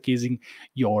showcasing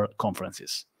your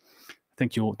conferences.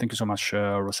 Thank you so much,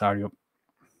 Rosario.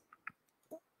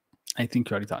 I think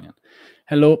you are Italian.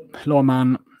 Hello,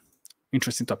 man.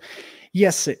 Interesting topic.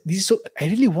 Yes, I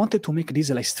really wanted to make this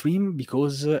a live stream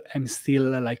because I'm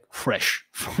still like fresh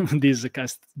from this.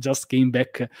 Just came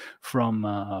back from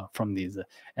this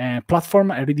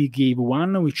platform. I already gave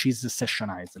one, which is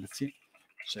Sessionize. Let's see,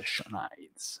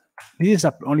 Sessionize. This is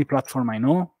the only platform I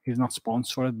know. It's not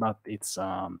sponsored, but it's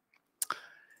that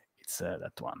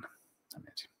one.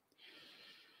 Amazing.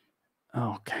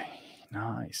 Okay,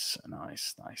 nice.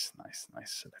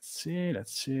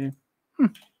 Let's see.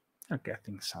 I'm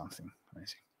getting something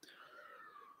amazing.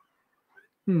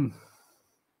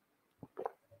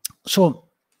 So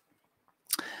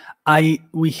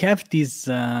we have this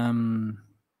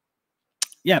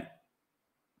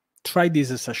try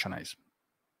this Sessionize.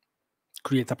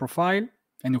 Create a profile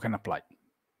and you can apply,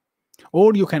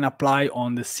 or you can apply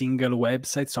on the single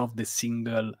websites of the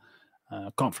single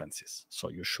conferences. So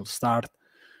you should start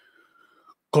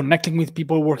connecting with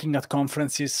people working at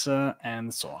conferences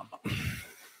and so on.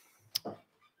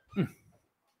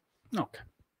 Okay,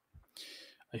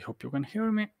 I hope you can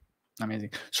hear me.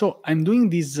 Amazing. So I'm doing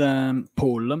this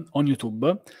poll on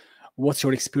YouTube. What's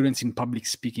your experience in public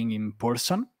speaking in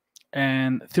person?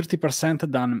 And 30%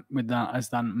 has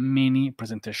done many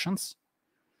presentations,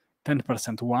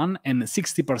 10% one, and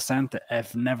 60%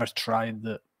 have never tried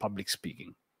public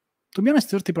speaking. To be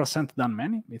honest, 30% done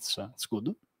many. It's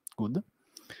good. Good.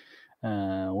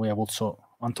 We have also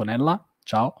Antonella.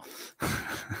 Ciao.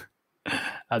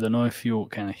 I don't know if you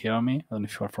can hear me. I don't know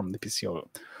if you are from the PC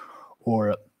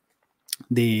or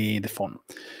the phone.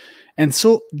 And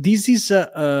so this is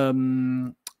I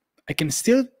can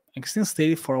still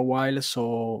stay for a while.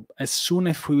 So as soon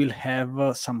as we will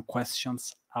have some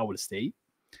questions, I will stay.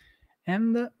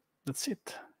 And that's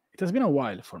it. It has been a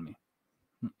while for me.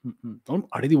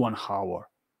 Already 1 hour.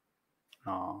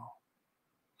 No,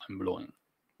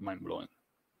 mind blowing.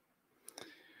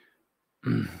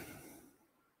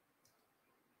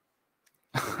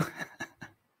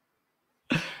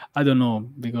 I don't know,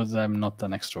 because I'm not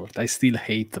an extrovert. I still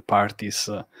hate the parties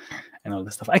and all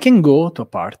that stuff. I can go to a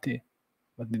party,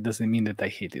 but it doesn't mean that I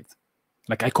hate it.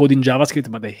 Like I code in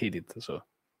JavaScript, but I hate it. So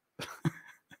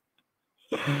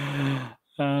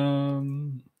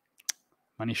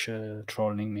Manish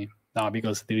trolling me. No,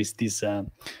 because there is this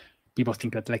people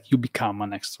think that like you become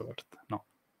an extrovert. No,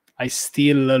 I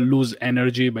still lose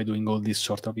energy by doing all these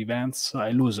sort of events.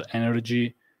 I lose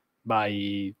energy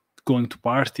by going to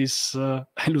parties. I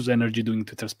lose energy doing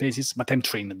Twitter Spaces, but I'm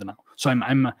trained now. So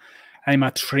I'm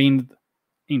a trained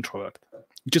introvert,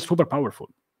 which is super powerful,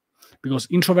 because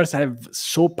introverts have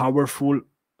so powerful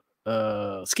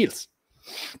skills.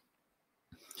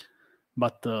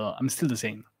 But I'm still the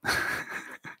same.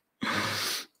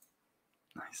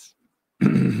 Nice.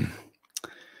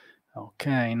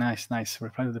 Okay, nice.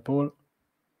 Reply to the poll.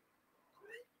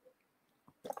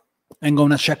 I'm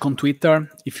gonna check on Twitter.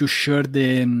 If you share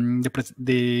the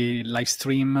live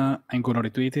stream, I'm gonna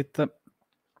retweet it.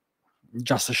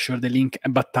 Just share the link,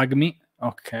 but tag me.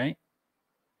 Okay.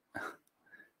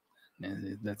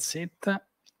 That's it.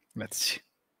 Let's see.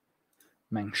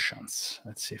 Mentions.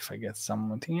 Let's see if I get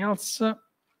something else. Not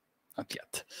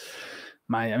yet.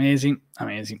 My amazing.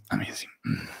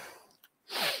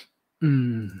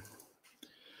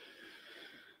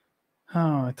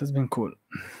 Oh, it has been cool.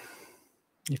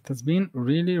 It has been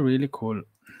really, really cool.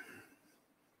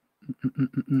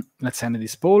 Let's end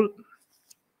this poll.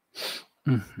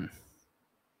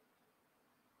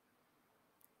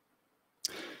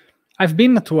 I've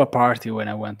been to a party when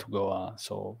I went to Goa,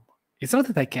 so it's not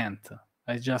that I can't.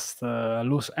 I just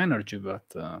lose energy, but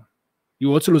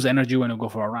you also lose energy when you go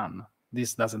for a run.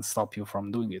 This doesn't stop you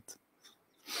from doing it.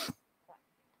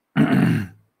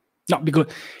 No, because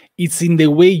it's in the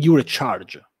way you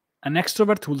recharge. An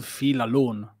extrovert will feel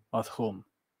alone at home.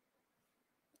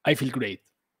 I feel great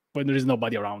when there is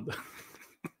nobody around.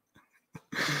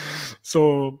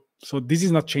 So this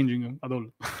is not changing at all.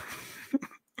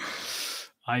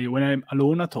 When I'm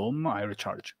alone at home, I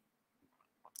recharge.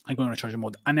 I go in recharge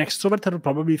mode. An extrovert will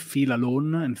probably feel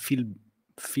alone and feel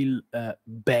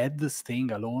bad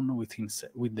staying alone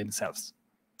with themselves.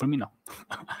 For me, no.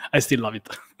 I still love it.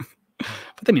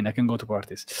 But I mean, I can go to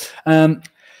parties.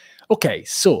 Okay,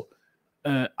 so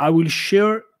I will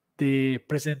share the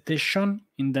presentation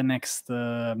in the next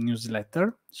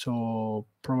newsletter. So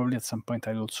probably at some point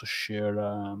I'll also share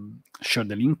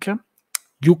the link.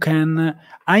 You can.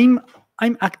 I'm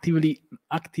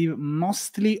active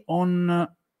mostly on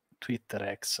Twitter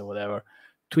X or whatever,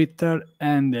 Twitter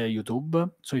and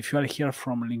YouTube. So if you are here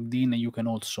from LinkedIn, you can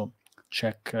also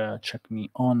check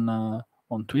me on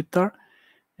Twitter.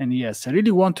 And yes, I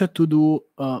really wanted to do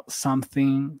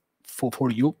something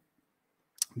for you,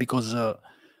 because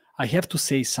I have to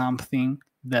say something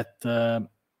that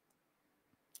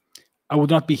I would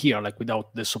not be here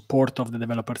without the support of the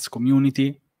developers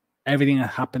community, everything that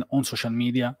happened on social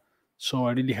media. So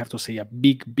I really have to say a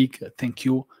big thank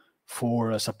you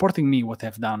for supporting me, what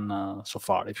I've done so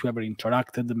far. If you ever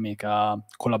interacted, make a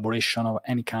collaboration of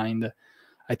any kind,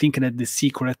 I think that the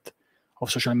secret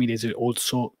of social media is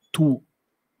also to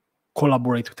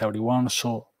collaborate with everyone.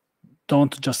 So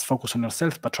don't just focus on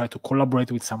yourself, but try to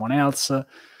collaborate with someone else.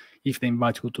 If they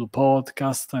invite you to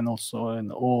podcast and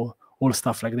all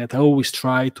stuff like that, I always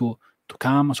try to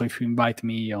come. So if you invite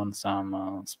me on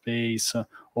some space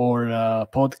or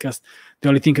podcast, the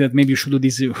only thing that maybe you should do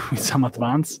this with some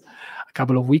advance, a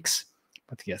couple of weeks.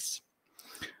 But yes,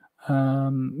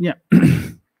 yeah,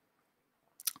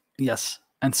 yes,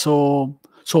 and so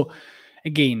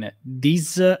again,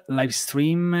 this live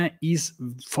stream is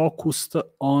focused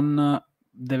on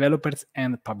developers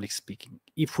and public speaking.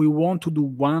 If we want to do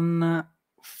one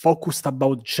focused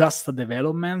about just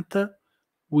development,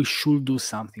 we should do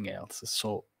something else.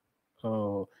 So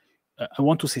I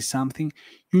want to say something.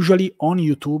 Usually on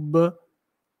YouTube,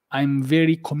 I'm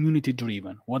very community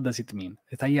driven. What does it mean?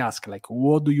 That I ask,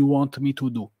 what do you want me to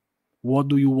do? What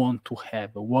do you want to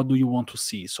have? What do you want to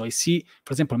see? So I see,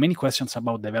 for example, many questions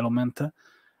about development.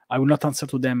 I will not answer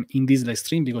to them in this live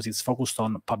stream because it's focused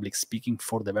on public speaking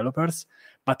for developers,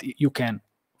 but you can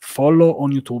follow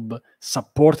on YouTube,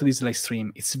 support this live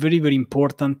stream. It's very, very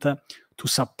important to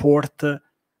support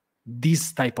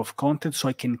this type of content so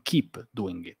I can keep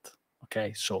doing it.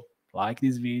 Okay, so like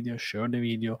this video, share the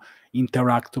video,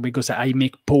 interact, because I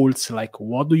make polls like,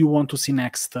 what do you want to see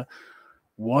next?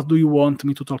 What do you want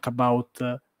me to talk about?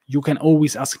 You can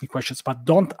always ask me questions, but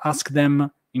don't ask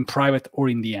them in private or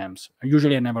in DMs.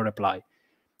 Usually I never reply.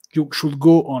 You should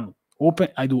go on open.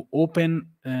 I do open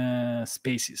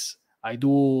spaces. I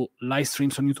do live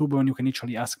streams on YouTube when you can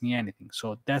actually ask me anything.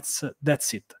 So that's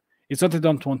it. It's not that I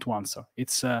don't want to answer.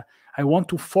 It's I want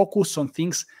to focus on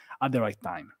things at the right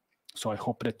time. So I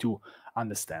hope that you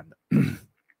understand.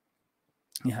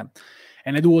 Yeah.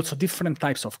 And I do also different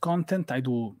types of content. I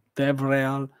do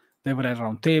DevRel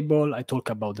Roundtable. I talk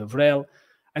about DevRel.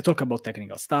 I talk about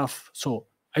technical stuff. So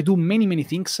I do many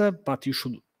things, but you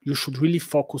should really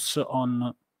focus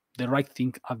on the right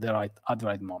thing at the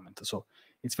right moment. So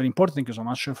it's very important. Thank you so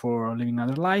much for leaving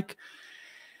another like.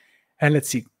 And let's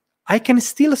see. I can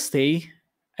still stay.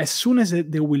 As soon as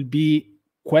there will be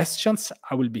questions,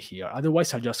 I will be here.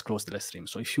 Otherwise, I'll just close the live stream.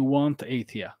 So if you want,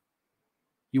 here.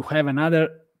 You have another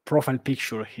profile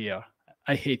picture here.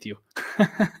 I hate you.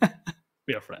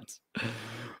 We are friends.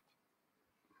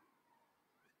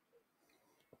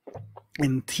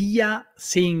 And Tia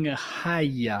saying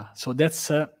hiya. So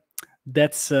that's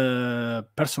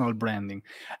personal branding.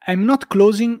 I'm not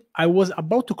closing. I was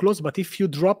about to close, but if you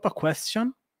drop a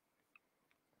question,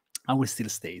 I will still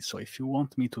stay. So if you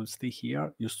want me to stay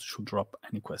here, you should drop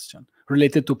any question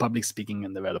related to public speaking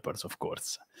and developers, of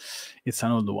course. It's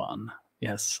an old one.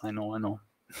 Yes, I know.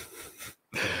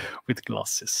 With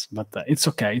glasses, but it's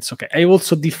okay. It's okay. I have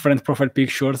also different profile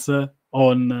pictures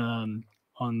on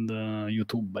the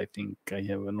YouTube. I think I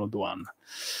have an old one.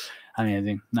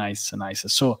 Amazing, nice.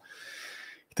 So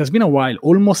it has been a while,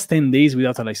 almost 10 days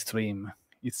without a live stream.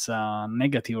 It's a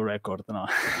negative record. No,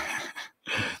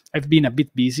 I've been a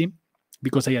bit busy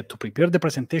because I had to prepare the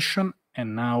presentation,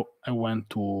 and now I went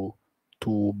to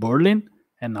Berlin.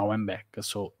 And now I'm back.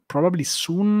 So probably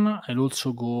soon I'll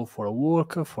also go for a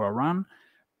walk, for a run.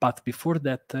 But before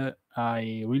that,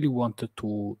 I really wanted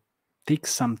to take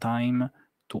some time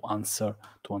to answer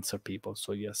people.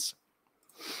 So yes.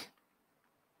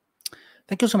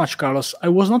 Thank you so much, Carlos. I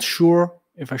was not sure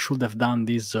if I should have done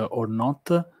this or not,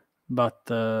 but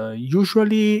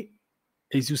usually,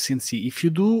 as you can see, if you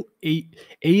do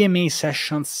AMA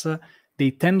sessions,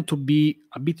 they tend to be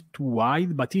a bit too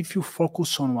wide, but if you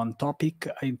focus on one topic,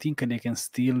 I think they can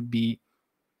still be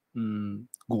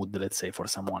good, let's say, for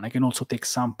someone. I can also take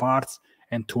some parts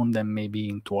and turn them maybe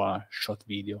into a short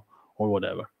video or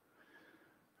whatever.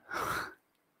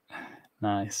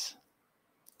 Nice.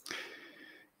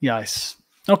 Yes.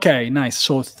 Okay, nice.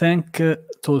 So thank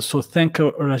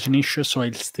Rajneesh. So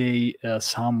I'll stay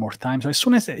some more time. So as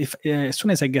soon as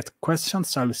I get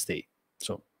questions, I'll stay.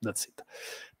 So that's it.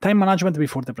 Time management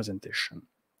before the presentation.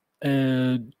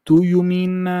 Do you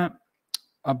mean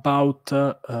about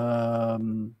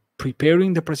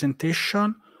preparing the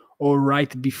presentation, or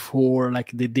right before,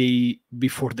 like the day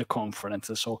before the conference?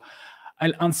 So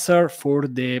I'll answer for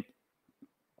the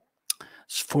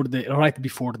right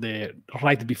before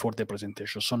the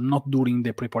presentation, so not during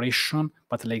the preparation,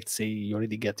 but let's say you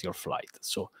already get your flight.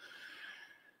 So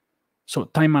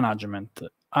time management.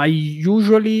 I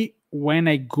usually, when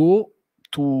I go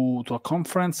to a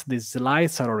conference, the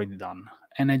slides are already done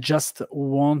and I just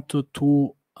want to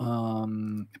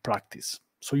practice.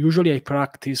 So usually I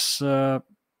practice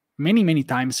many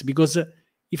times, because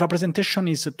if a presentation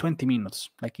is 20 minutes,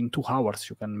 like in 2 hours,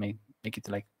 you can make it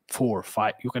like 4 or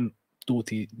 5. You can do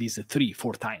these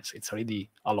 3-4 times. It's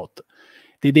already a lot.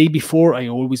 The day before, I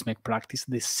always make practice.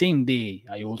 The same day,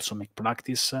 I also make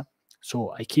practice.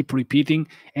 So I keep repeating,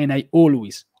 and I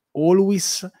always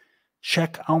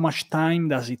check how much time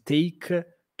does it take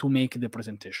to make the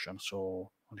presentation.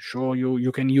 So I'll show you.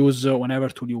 You can use whenever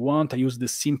tool you want. I use the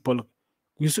simple.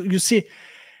 You see,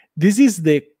 this is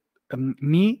the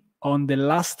me on the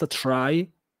last try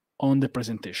on the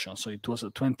presentation. So it was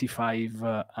 25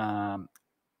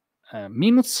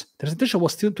 minutes. The presentation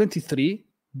was still 23,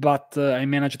 but I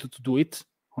managed to do it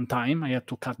on time. I had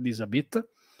to cut this a bit,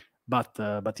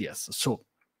 but yes. So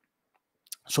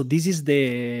this is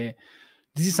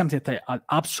something that I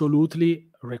absolutely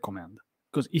recommend,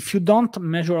 because if you don't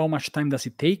measure how much time does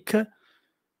it take,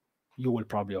 you will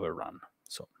probably overrun.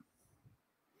 So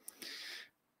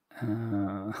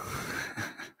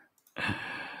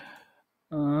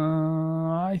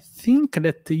I think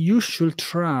that you should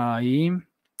try.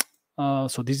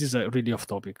 So this is really off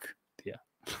topic. Yeah,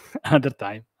 another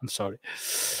time. I'm sorry,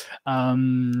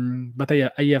 but I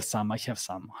have some.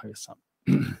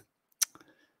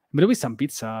 By the way, some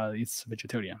pizza is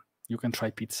vegetarian. You can try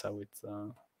pizza with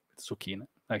zucchini,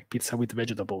 like pizza with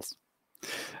vegetables.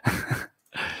 I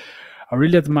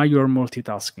really admire your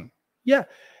multitasking. Yeah,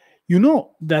 you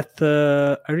know that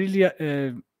I really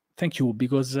thank you,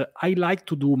 because I like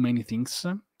to do many things,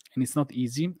 and it's not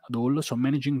easy at all. So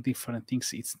managing different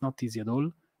things, it's not easy at all,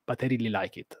 but I really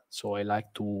like it. So I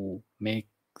like to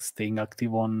staying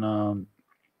active on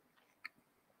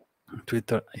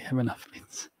Twitter. I have enough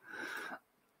minutes.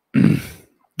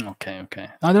 Okay.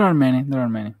 Oh, there are many.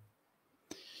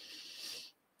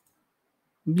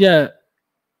 Yeah,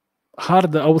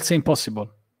 hard. I would say impossible.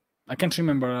 I can't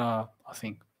remember a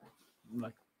thing.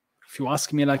 Like, if you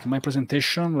ask me, like my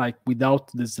presentation, like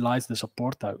without the slides, the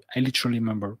support, I literally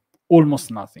remember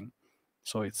almost nothing.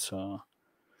 So it's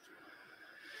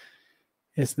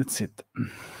yes, that's it.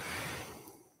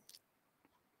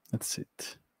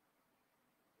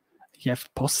 You have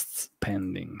posts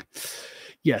pending.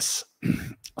 Yes.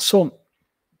 So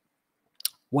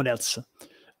what else?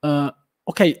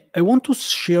 Okay, I want to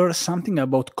share something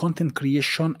about content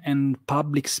creation and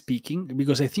public speaking,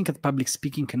 because I think that public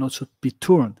speaking can also be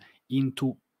turned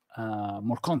into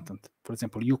more content. For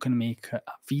example, you can make a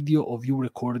video of you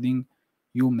recording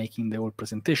you making the whole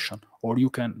presentation, or you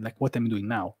can, like what I'm doing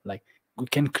now, like we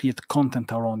can create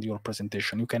content around your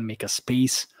presentation. You can make a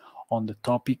space on the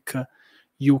topic.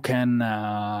 You can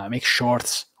make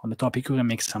shorts on the topic. You can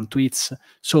make some tweets.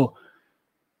 So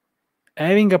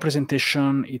having a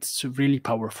presentation, it's really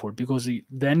powerful, because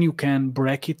then you can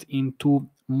break it into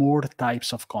more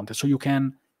types of content. So you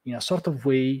can, in a sort of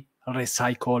way,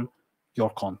 recycle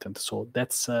your content. So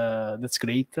that's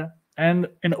great. And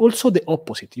also the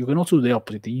opposite. You can also do the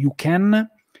opposite. You can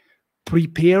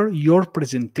prepare your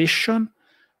presentation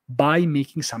by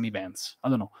making some events. I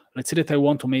don't know. Let's say that I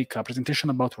want to make a presentation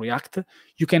about React.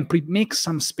 You can make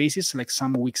some spaces, like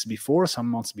some weeks before, some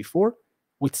months before,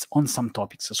 on some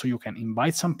topics. So you can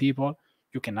invite some people,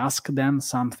 you can ask them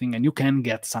something, and you can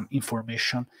get some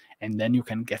information, and then you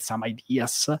can get some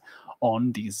ideas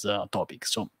on these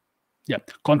topics. So yeah,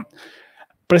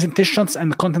 presentations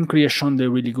and content creation, they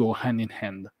really go hand in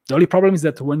hand. The only problem is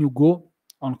that when you go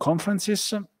on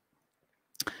conferences,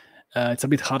 it's a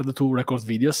bit harder to record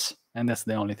videos, and that's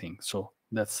the only thing. So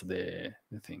that's the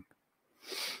thing.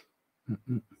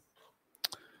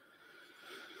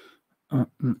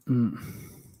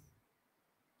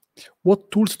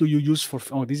 What tools do you use for?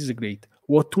 Oh, this is great.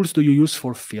 What tools do you use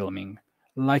for filming,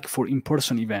 like for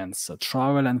in-person events,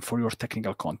 travel, and for your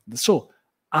technical content? So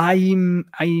I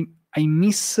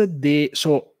miss the.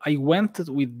 So I went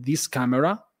with this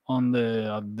camera on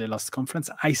the last conference.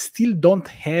 I still don't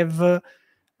have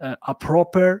a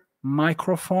proper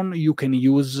microphone you can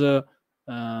use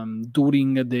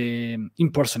during the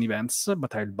in-person events,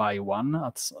 but I'll buy one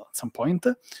at some point,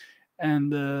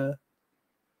 and I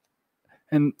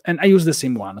use the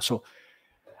same one. So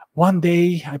one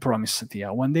day, I promise,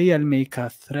 Tia, one day I'll make a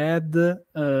thread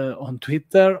on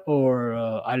Twitter, or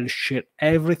I'll share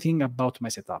everything about my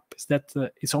setup.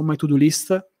 It's on my to-do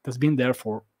list. That's been there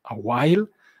for a while.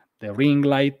 The ring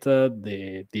light,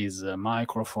 this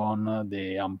microphone,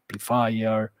 the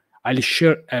amplifier. I'll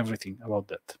share everything about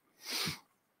that.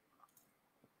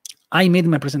 I made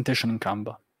my presentation in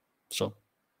Canva. So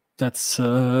that's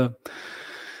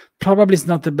probably is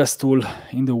not the best tool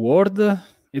in the world.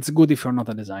 It's good if you're not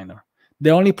a designer.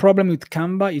 The only problem with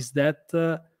Canva is that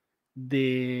the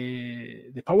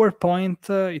PowerPoint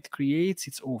it creates,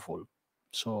 it's awful.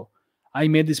 So I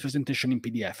made this presentation in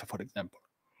PDF, for example.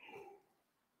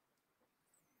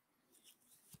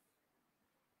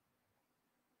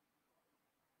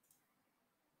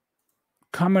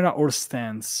 Camera or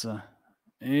stands?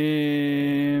 What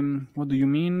do you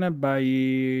mean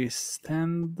by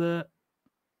stand?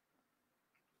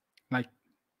 Like,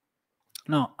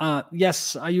 no,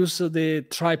 yes, I use the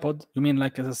tripod. You mean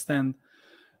like as a stand,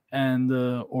 and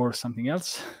or something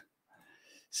else?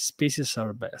 Spaces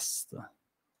are best.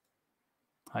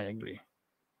 I agree.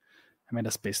 I made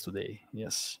a space today.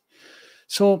 Yes.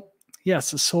 So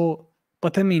yes. So,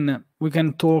 but I mean, we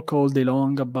can talk all day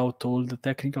long about all the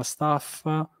technical stuff.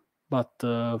 But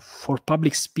for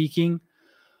public speaking,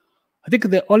 I think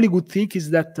the only good thing is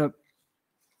that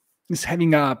is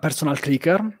having a personal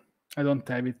clicker. I don't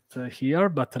have it here,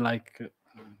 but like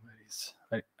where is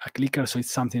a clicker? So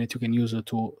it's something that you can use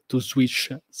to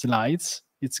switch slides.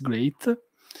 It's great.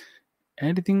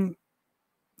 Editing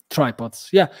tripods.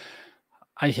 Yeah,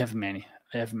 I have many.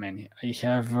 I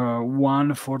have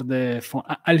one for the phone.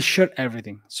 I'll share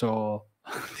everything. So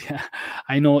yeah,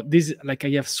 I know this. Like I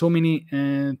have so many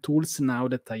tools now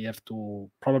that I have to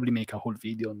probably make a whole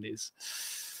video on this.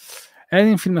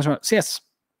 Editing film as well. So yes,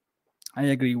 I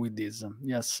agree with this.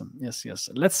 Yes.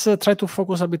 Let's try to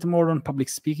focus a bit more on public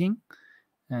speaking.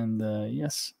 And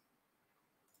yes.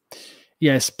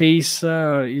 Yeah, space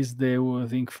is the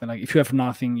thing. Like, if you have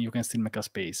nothing, you can still make a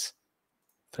space.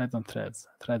 Threads on threads.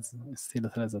 Threads, still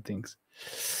threads are things.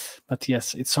 But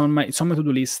yes, it's on my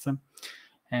to-do list.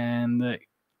 And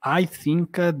I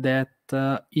think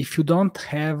that if you don't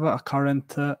have a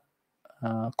current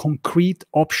concrete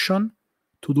option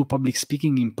to do public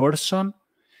speaking in person,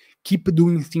 keep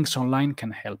doing things online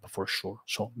can help for sure.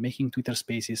 So making Twitter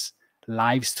Spaces,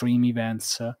 live stream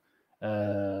events,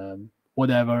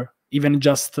 whatever, even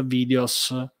just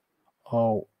videos,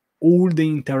 all the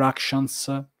interactions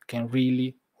can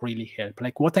really help.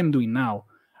 Like what I'm doing now,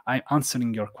 I'm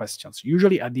answering your questions.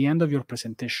 Usually at the end of your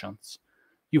presentations,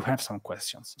 you have some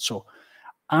questions. So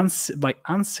by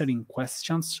answering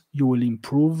questions, you will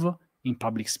improve in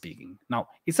public speaking. Now,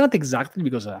 it's not exactly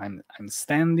because I'm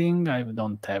standing, I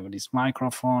don't have this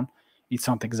microphone, it's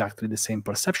not exactly the same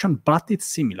perception, but it's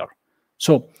similar.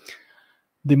 So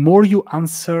the more you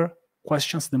answer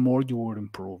questions, the more you will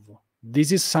improve.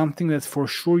 This is something that for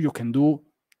sure you can do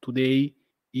today.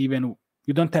 Even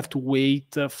you don't have to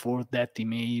wait for that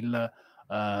email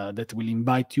that will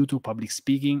invite you to public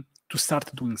speaking to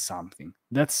start doing something.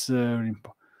 That's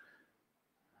important.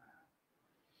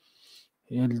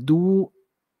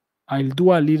 I'll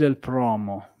do a little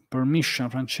promo. Permission,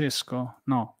 Francesco?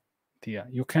 No, Tia,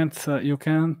 you can't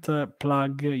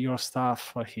plug your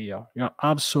stuff here. You're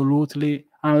absolutely,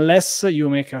 unless you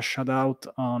make a shout out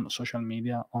on social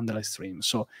media on the live stream.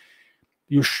 So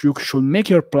you should make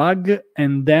your plug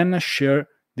and then share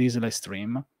this live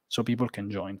stream so people can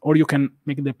join, or you can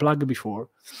make the plug before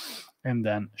and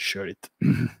then share it.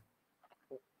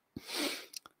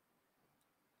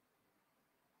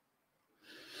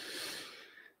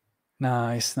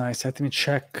 Nice. Let me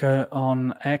check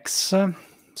on X.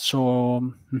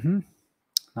 So,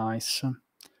 nice.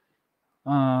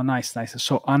 Nice.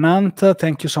 So, Anant,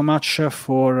 thank you so much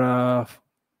for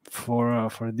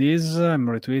this. I'm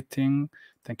retweeting.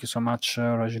 Thank you so much,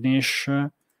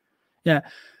 Rajneesh. Yeah,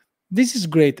 this is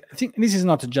great. I think this is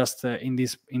not just in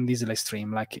this live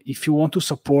stream. Like, if you want to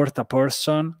support a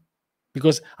person,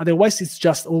 because otherwise it's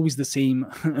just always the same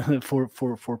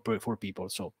for people.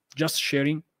 So just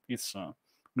sharing, it's a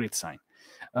great sign.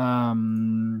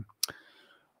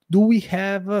 Do we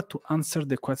have to answer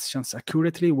the questions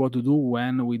accurately? What to do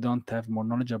when we don't have more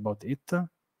knowledge about it?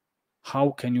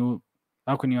 How can you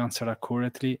answer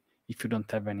accurately if you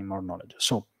don't have any more knowledge?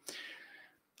 So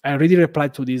I already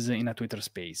replied to this in a Twitter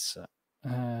space.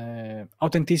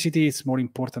 Authenticity is more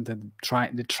important than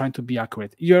trying to be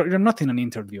accurate. You're not in an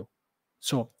interview.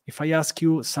 So if I ask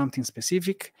you something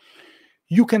specific,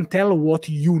 you can tell what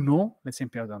you know. Let's say,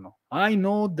 I don't know. I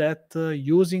know that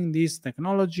using this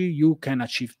technology, you can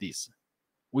achieve this.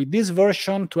 With this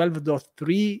version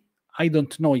 12.3, I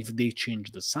don't know if they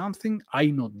changed something. I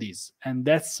know this, and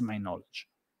that's my knowledge.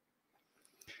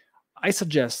 I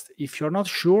suggest, if you're not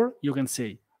sure, you can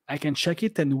say, I can check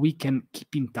it and we can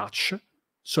keep in touch.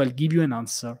 So I'll give you an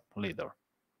answer later.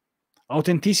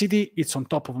 Authenticity, it's on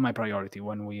top of my priority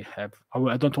when we have,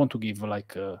 I don't want to give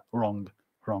like wrong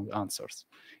answers.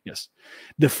 Yes.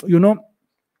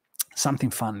 Something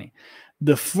funny.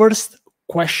 The first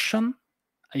question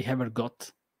I ever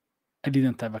got, I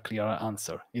didn't have a clear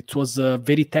answer. It was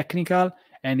very technical,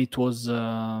 and it was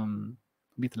a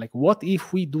bit like, what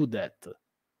if we do that?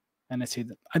 And I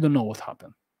said, I don't know what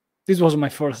happened. This was my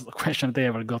first question that I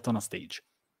ever got on a stage.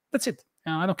 That's it.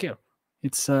 I don't care.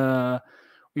 It's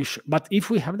but if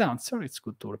we have the answer, it's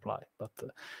good to reply. But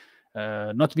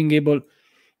not being able,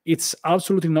 it's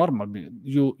absolutely normal.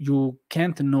 You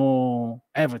can't know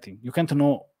everything. You can't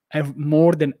know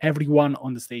more than everyone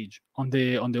on the stage, on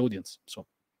the audience. So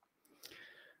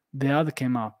the ad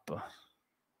came up.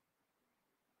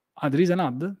 There is an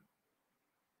ad.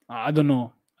 I don't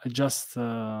know. I just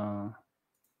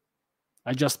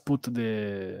put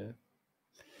the.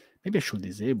 Maybe I should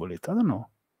disable it. I don't know.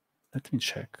 Let me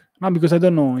check. No, because I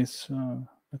don't know. It's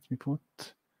let me put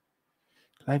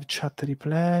live chat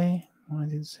replay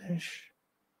monetization.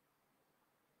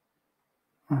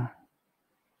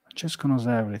 Francesco knows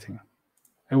everything.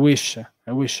 I wish,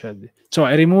 Eddie. So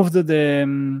I removed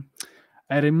the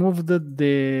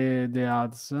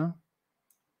ads.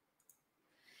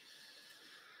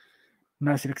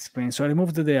 Nice explain. So I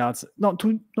removed the ads. No,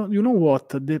 you know what?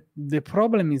 The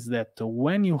problem is that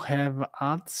when you have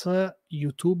ads,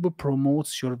 YouTube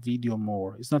promotes your video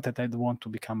more. It's not that I want to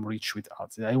become rich with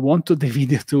ads. I want the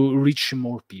video to reach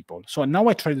more people. So now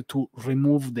I tried to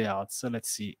remove the ads. Let's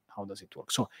see how does it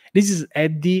work. So this is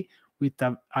Eddie with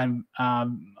an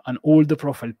old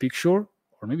profile picture,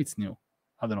 or maybe it's new.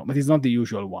 I don't know, but it's not the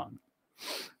usual one.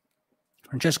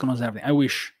 Francesco knows everything. I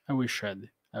wish, Eddie.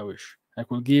 I wish I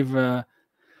could give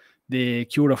the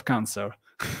cure of cancer.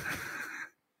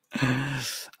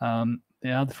 The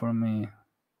ad for me.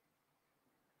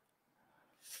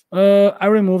 I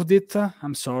removed it.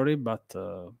 I'm sorry, but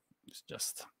it's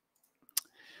just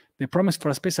the promise for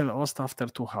a special host after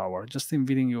 2 hours. Just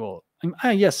inviting you all.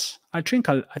 Yes, I think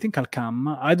I'll come.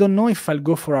 I don't know if I'll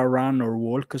go for a run or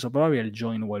walk, so probably I'll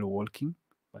join while walking.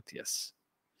 But yes.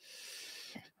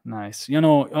 Nice. I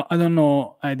don't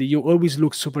know, Eddie, you always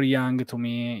look super young to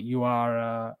me. You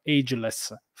are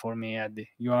ageless for me, Eddie.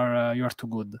 You are too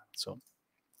good. So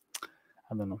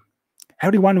I don't know.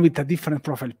 Everyone with a different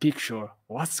profile picture.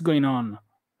 What's going on?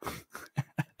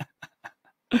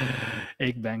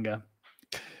 Egg banger.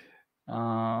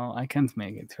 I can't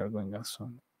make it. You're going out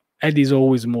soon. Eddie's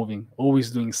always moving,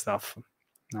 always doing stuff.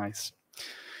 Nice.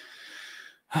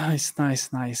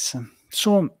 Nice.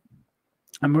 So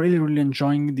I'm really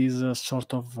enjoying these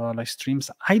sort of live streams.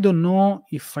 I don't know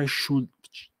if I should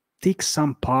take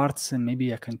some parts and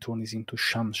maybe I can turn this into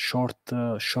some short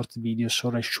videos,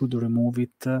 or I should remove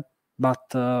it. But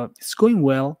it's going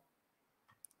well.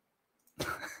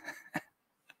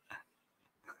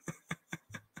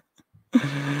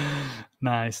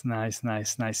 Nice.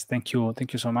 Thank you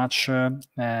so much.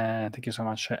 Thank you so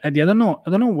much, Eddie. I don't know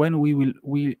when we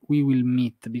will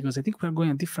meet, because I think we're going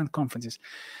to different conferences.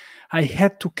 I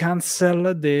had to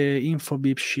cancel the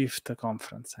InfoBeep Shift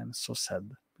conference. I'm so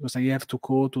sad because I have to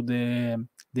go to the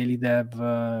Daily Dev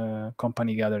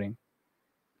company gathering.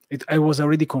 I was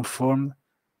already confirmed.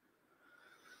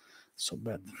 So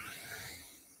bad.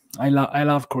 I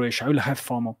love Croatia. I will have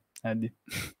FOMO, Eddie.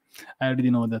 I already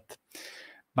know that.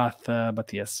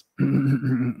 But yes.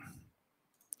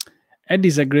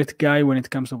 Eddie's a great guy when it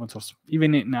comes to open source,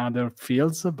 even in other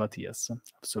fields, but yes,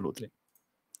 absolutely.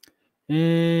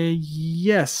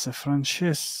 Yes,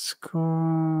 Francesco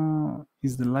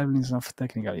is the liveliness of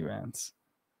technical events.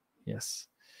 Yes.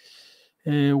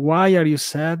 Why are you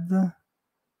sad?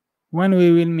 When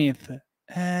we will meet?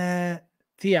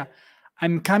 Tia,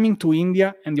 I'm coming to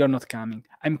India and you're not coming.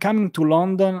 I'm coming to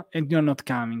London and you're not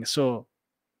coming. So,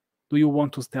 do you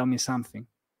want to tell me something?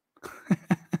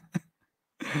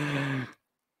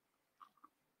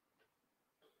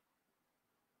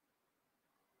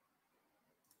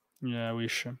 Yeah, I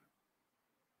wish.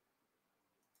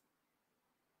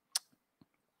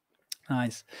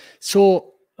 Nice.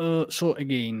 So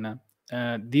again,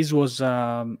 this was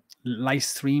a live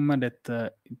stream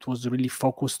that it was really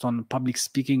focused on public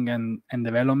speaking and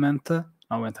development.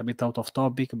 I went a bit out of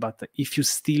topic, but if you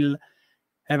still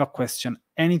have a question,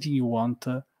 anything you want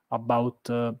about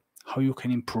how you can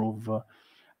improve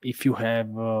if you have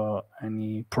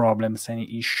any problems,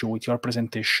 any issue with your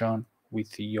presentation,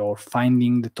 with your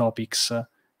finding the topics,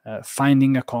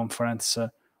 finding a conference,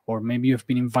 or maybe you've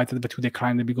been invited but you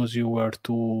declined because you were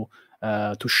too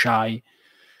shy,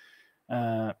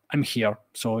 I'm here.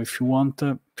 So if you want,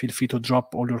 feel free to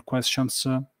drop all your questions,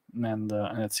 and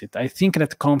that's it. I think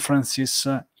that conferences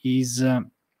is,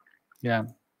 yeah,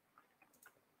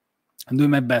 I'm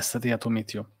doing my best to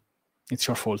meet you. It's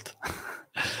your fault.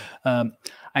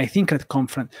 I think at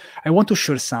conference, I want to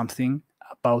share something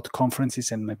about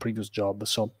conferences and my previous job.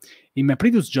 So in my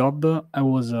previous job, I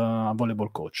was a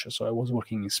volleyball coach. So I was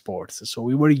working in sports. So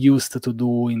we were used to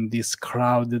doing these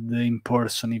crowded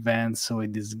in-person events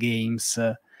with these games.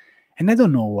 And I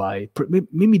don't know why.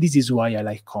 Maybe this is why I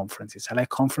like conferences. I like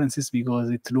conferences because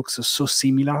it looks so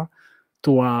similar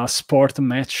to a sport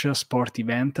match, a sport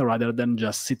event, rather than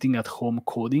just sitting at home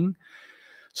coding.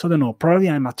 So I don't know. Probably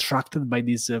I'm attracted by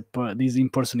these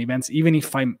in-person events, even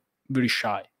if I'm very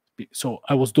shy. So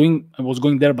I was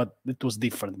going there, but it was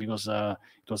different because it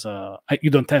was you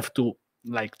don't have to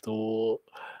make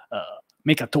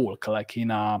a talk like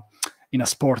in a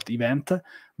sport event.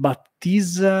 But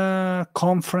these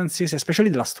conferences, especially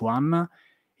the last one,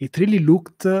 it really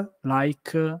looked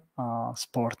like a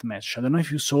sport match. I don't know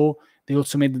if you saw. They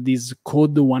also made this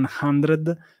Code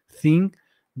 100 thing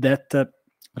that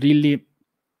really.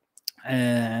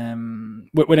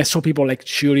 When I saw people like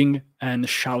cheering and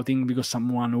shouting because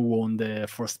someone won the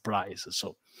first prize.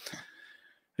 So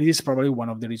this is probably one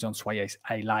of the reasons why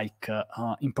I like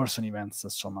in-person events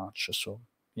so much. So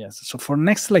yes, so for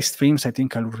next live streams, I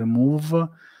think I'll remove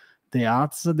the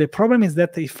ads. The problem is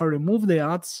that if I remove the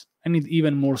ads, I need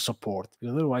even more support,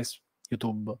 because otherwise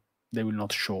YouTube, they will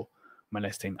not show my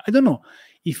live stream. I don't know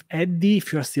if Eddie,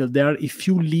 if you're still there, if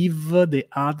you leave the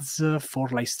ads for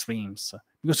live streams.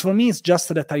 Because for me, it's just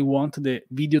that I want the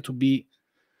video to be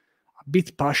a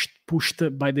bit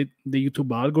pushed by the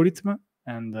YouTube algorithm,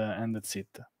 and that's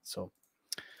it. So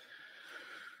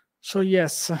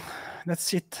yes,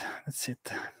 that's it.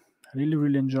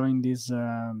 Really enjoying this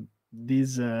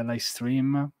live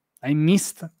stream. I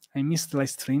missed live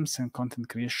streams and content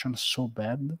creation so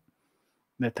bad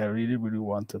that I really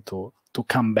wanted to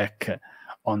come back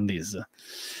on this.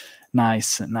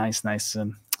 Nice.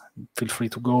 Feel free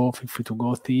to go,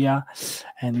 Thea.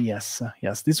 And yes,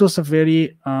 this was a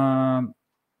very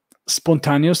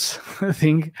spontaneous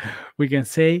thing, we can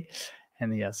say.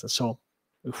 And yes, so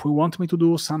if we want me to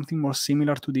do something more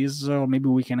similar to this, or maybe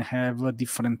we can have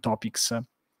different topics,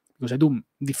 because I do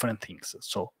different things.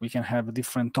 So we can have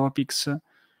different topics.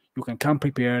 You can come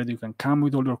prepared. You can come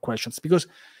with all your questions, because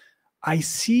I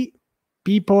see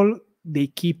people, they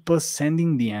keep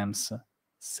sending DMs.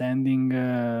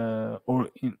 Or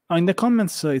in the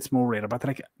comments, it's more rare, but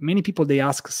like many people, they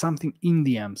ask something in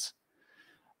DMs.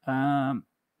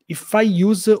 If I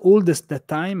use all that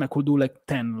time, I could do like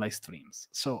 10 live streams.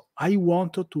 So I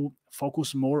wanted to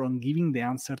focus more on giving the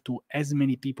answer to as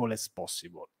many people as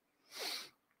possible.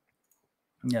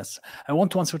 Yes, I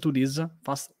want to answer to this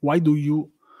fast. Why do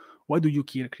you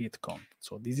create content?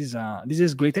 So this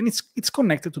is great, and it's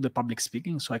connected to the public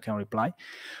speaking, so I can reply.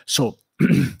 So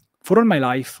for all my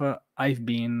life, I've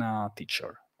been a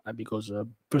teacher, because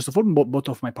first of all, both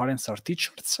of my parents are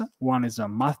teachers. One is a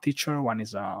math teacher, one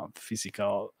is a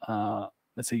physical,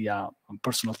 let's say, a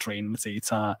personal trainer. Let's say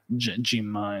it's a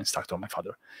gym instructor, my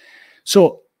father.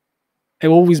 So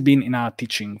I've always been in a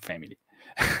teaching family,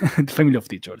 the family of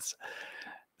teachers.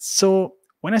 So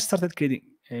when I started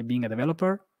being a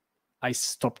developer, I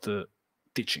stopped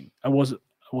teaching. I was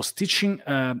teaching.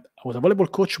 I was a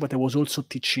volleyball coach, but I was also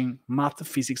teaching math,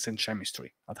 physics, and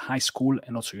chemistry at high school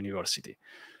and also university.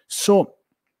 So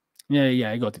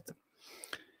yeah, I got it.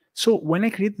 So when I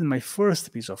created my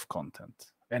first piece of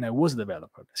content and I was a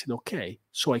developer, I said, okay,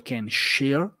 so I can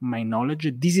share my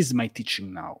knowledge. This is my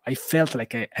teaching now. I felt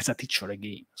like as a teacher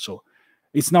again. So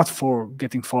it's not for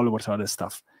getting followers or other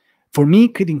stuff. For me,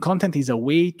 creating content is a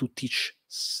way to teach.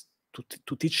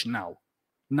 To teach now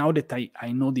that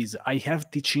I know this, I have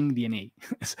teaching DNA.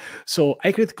 So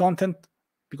I create content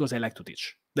because I like to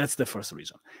teach. That's the first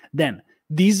reason. Then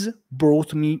this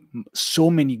brought me so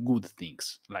many good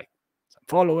things, like some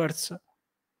followers,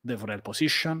 the viral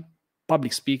position,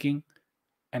 public speaking,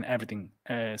 and everything,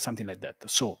 something like that.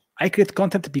 So I create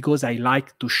content because I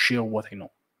like to share what I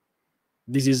know.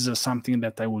 This is something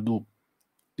that I will do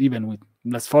even with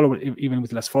less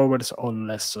followers, or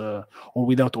less, or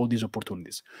without all these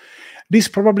opportunities. This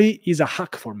probably is a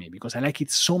hack for me because I like it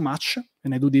so much,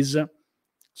 and I do this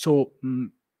so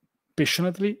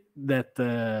passionately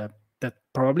that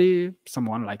probably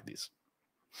someone like this.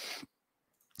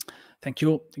 Thank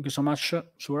you so much,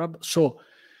 Surab. So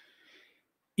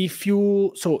if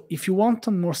you want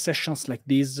more sessions like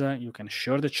this, you can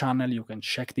share the channel, you can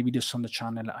check the videos on the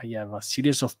channel. I have a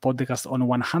series of podcasts on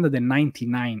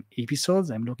 199 episodes.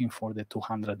 I'm looking for the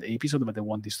 200 episode, but I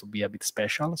want this to be a bit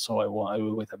special, so I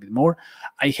will wait a bit more.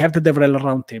 I have the DevRel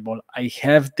Roundtable. I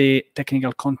have the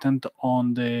technical content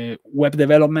on the web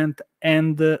development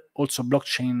and also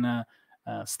blockchain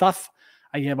stuff.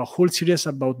 I have a whole series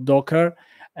about Docker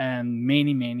and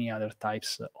many other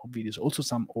types of videos. Also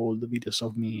some old videos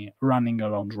of me running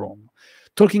around Rome.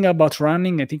 Talking about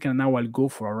running, I think now I'll go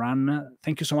for a run.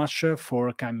 Thank you so much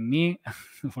for coming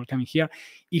here.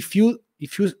 If you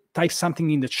type something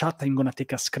in the chat, I'm gonna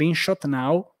take a screenshot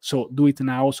now. So do it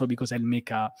now, so because I'll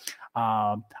make a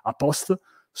post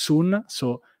soon.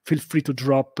 So feel free to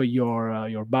drop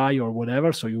your bio or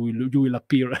whatever, so you will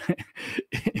appear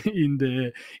in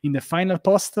the final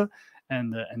post.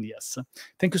 And yes,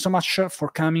 thank you so much for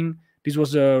coming. This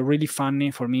was really funny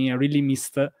for me. I really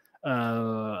missed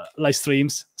live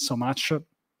streams so much, and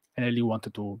I really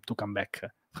wanted to come back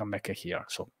here.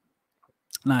 So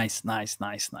nice.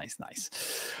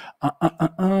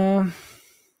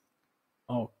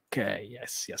 Okay,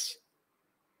 yes.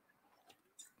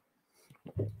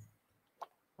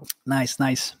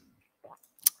 Nice.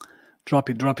 Drop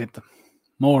it.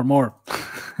 More.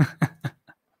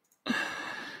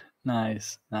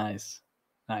 Nice.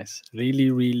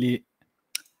 Really,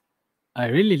 I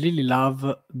really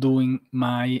love doing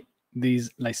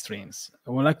these live streams. I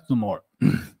would like to do more.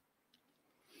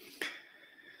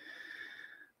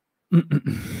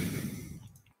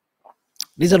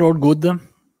 These are all good,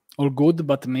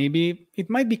 but maybe it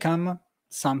might become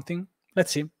something.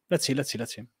 Let's see. The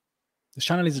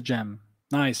channel is a gem.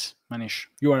 Nice, Manish.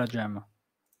 You are a gem.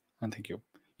 And thank you.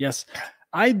 Yes.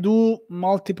 I do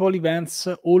multiple events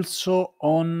also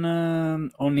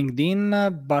on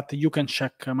LinkedIn, but you can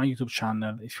check my YouTube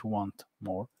channel if you want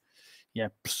more. Yeah,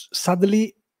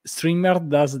 sadly, Streamer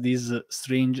does this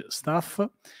strange stuff,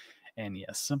 and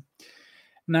yes,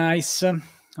 nice.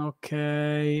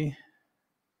 Okay,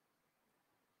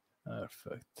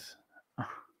 perfect.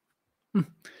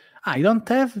 I don't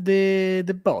have the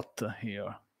bot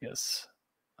here. Yes.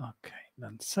 Okay,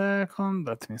 then second.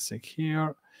 Let me check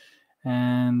here.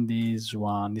 And this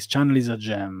one, this channel is a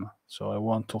gem, so I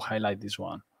want to highlight this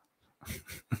one.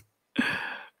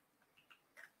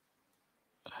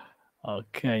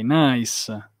 Okay, nice.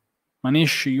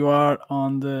 Manish, you are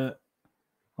on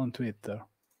Twitter,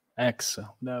 X,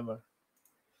 whatever.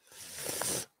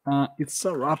 It's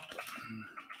a wrap.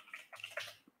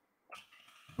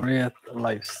 Great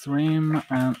live stream,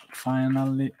 and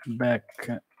finally back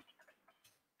to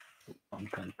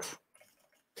content.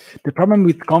 The problem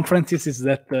with conferences is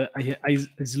that I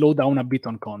slow down a bit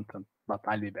on content, but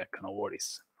I'll be back. No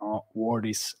worries.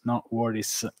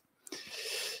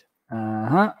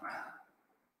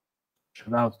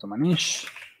 Shout out to Manish.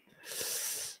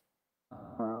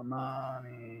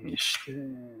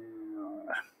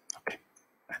 Okay,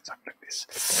 let's talk like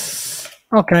this.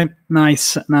 Okay,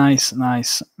 nice.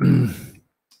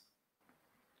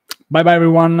 Bye,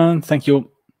 everyone. Thank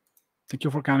you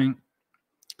for coming.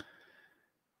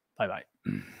 Bye.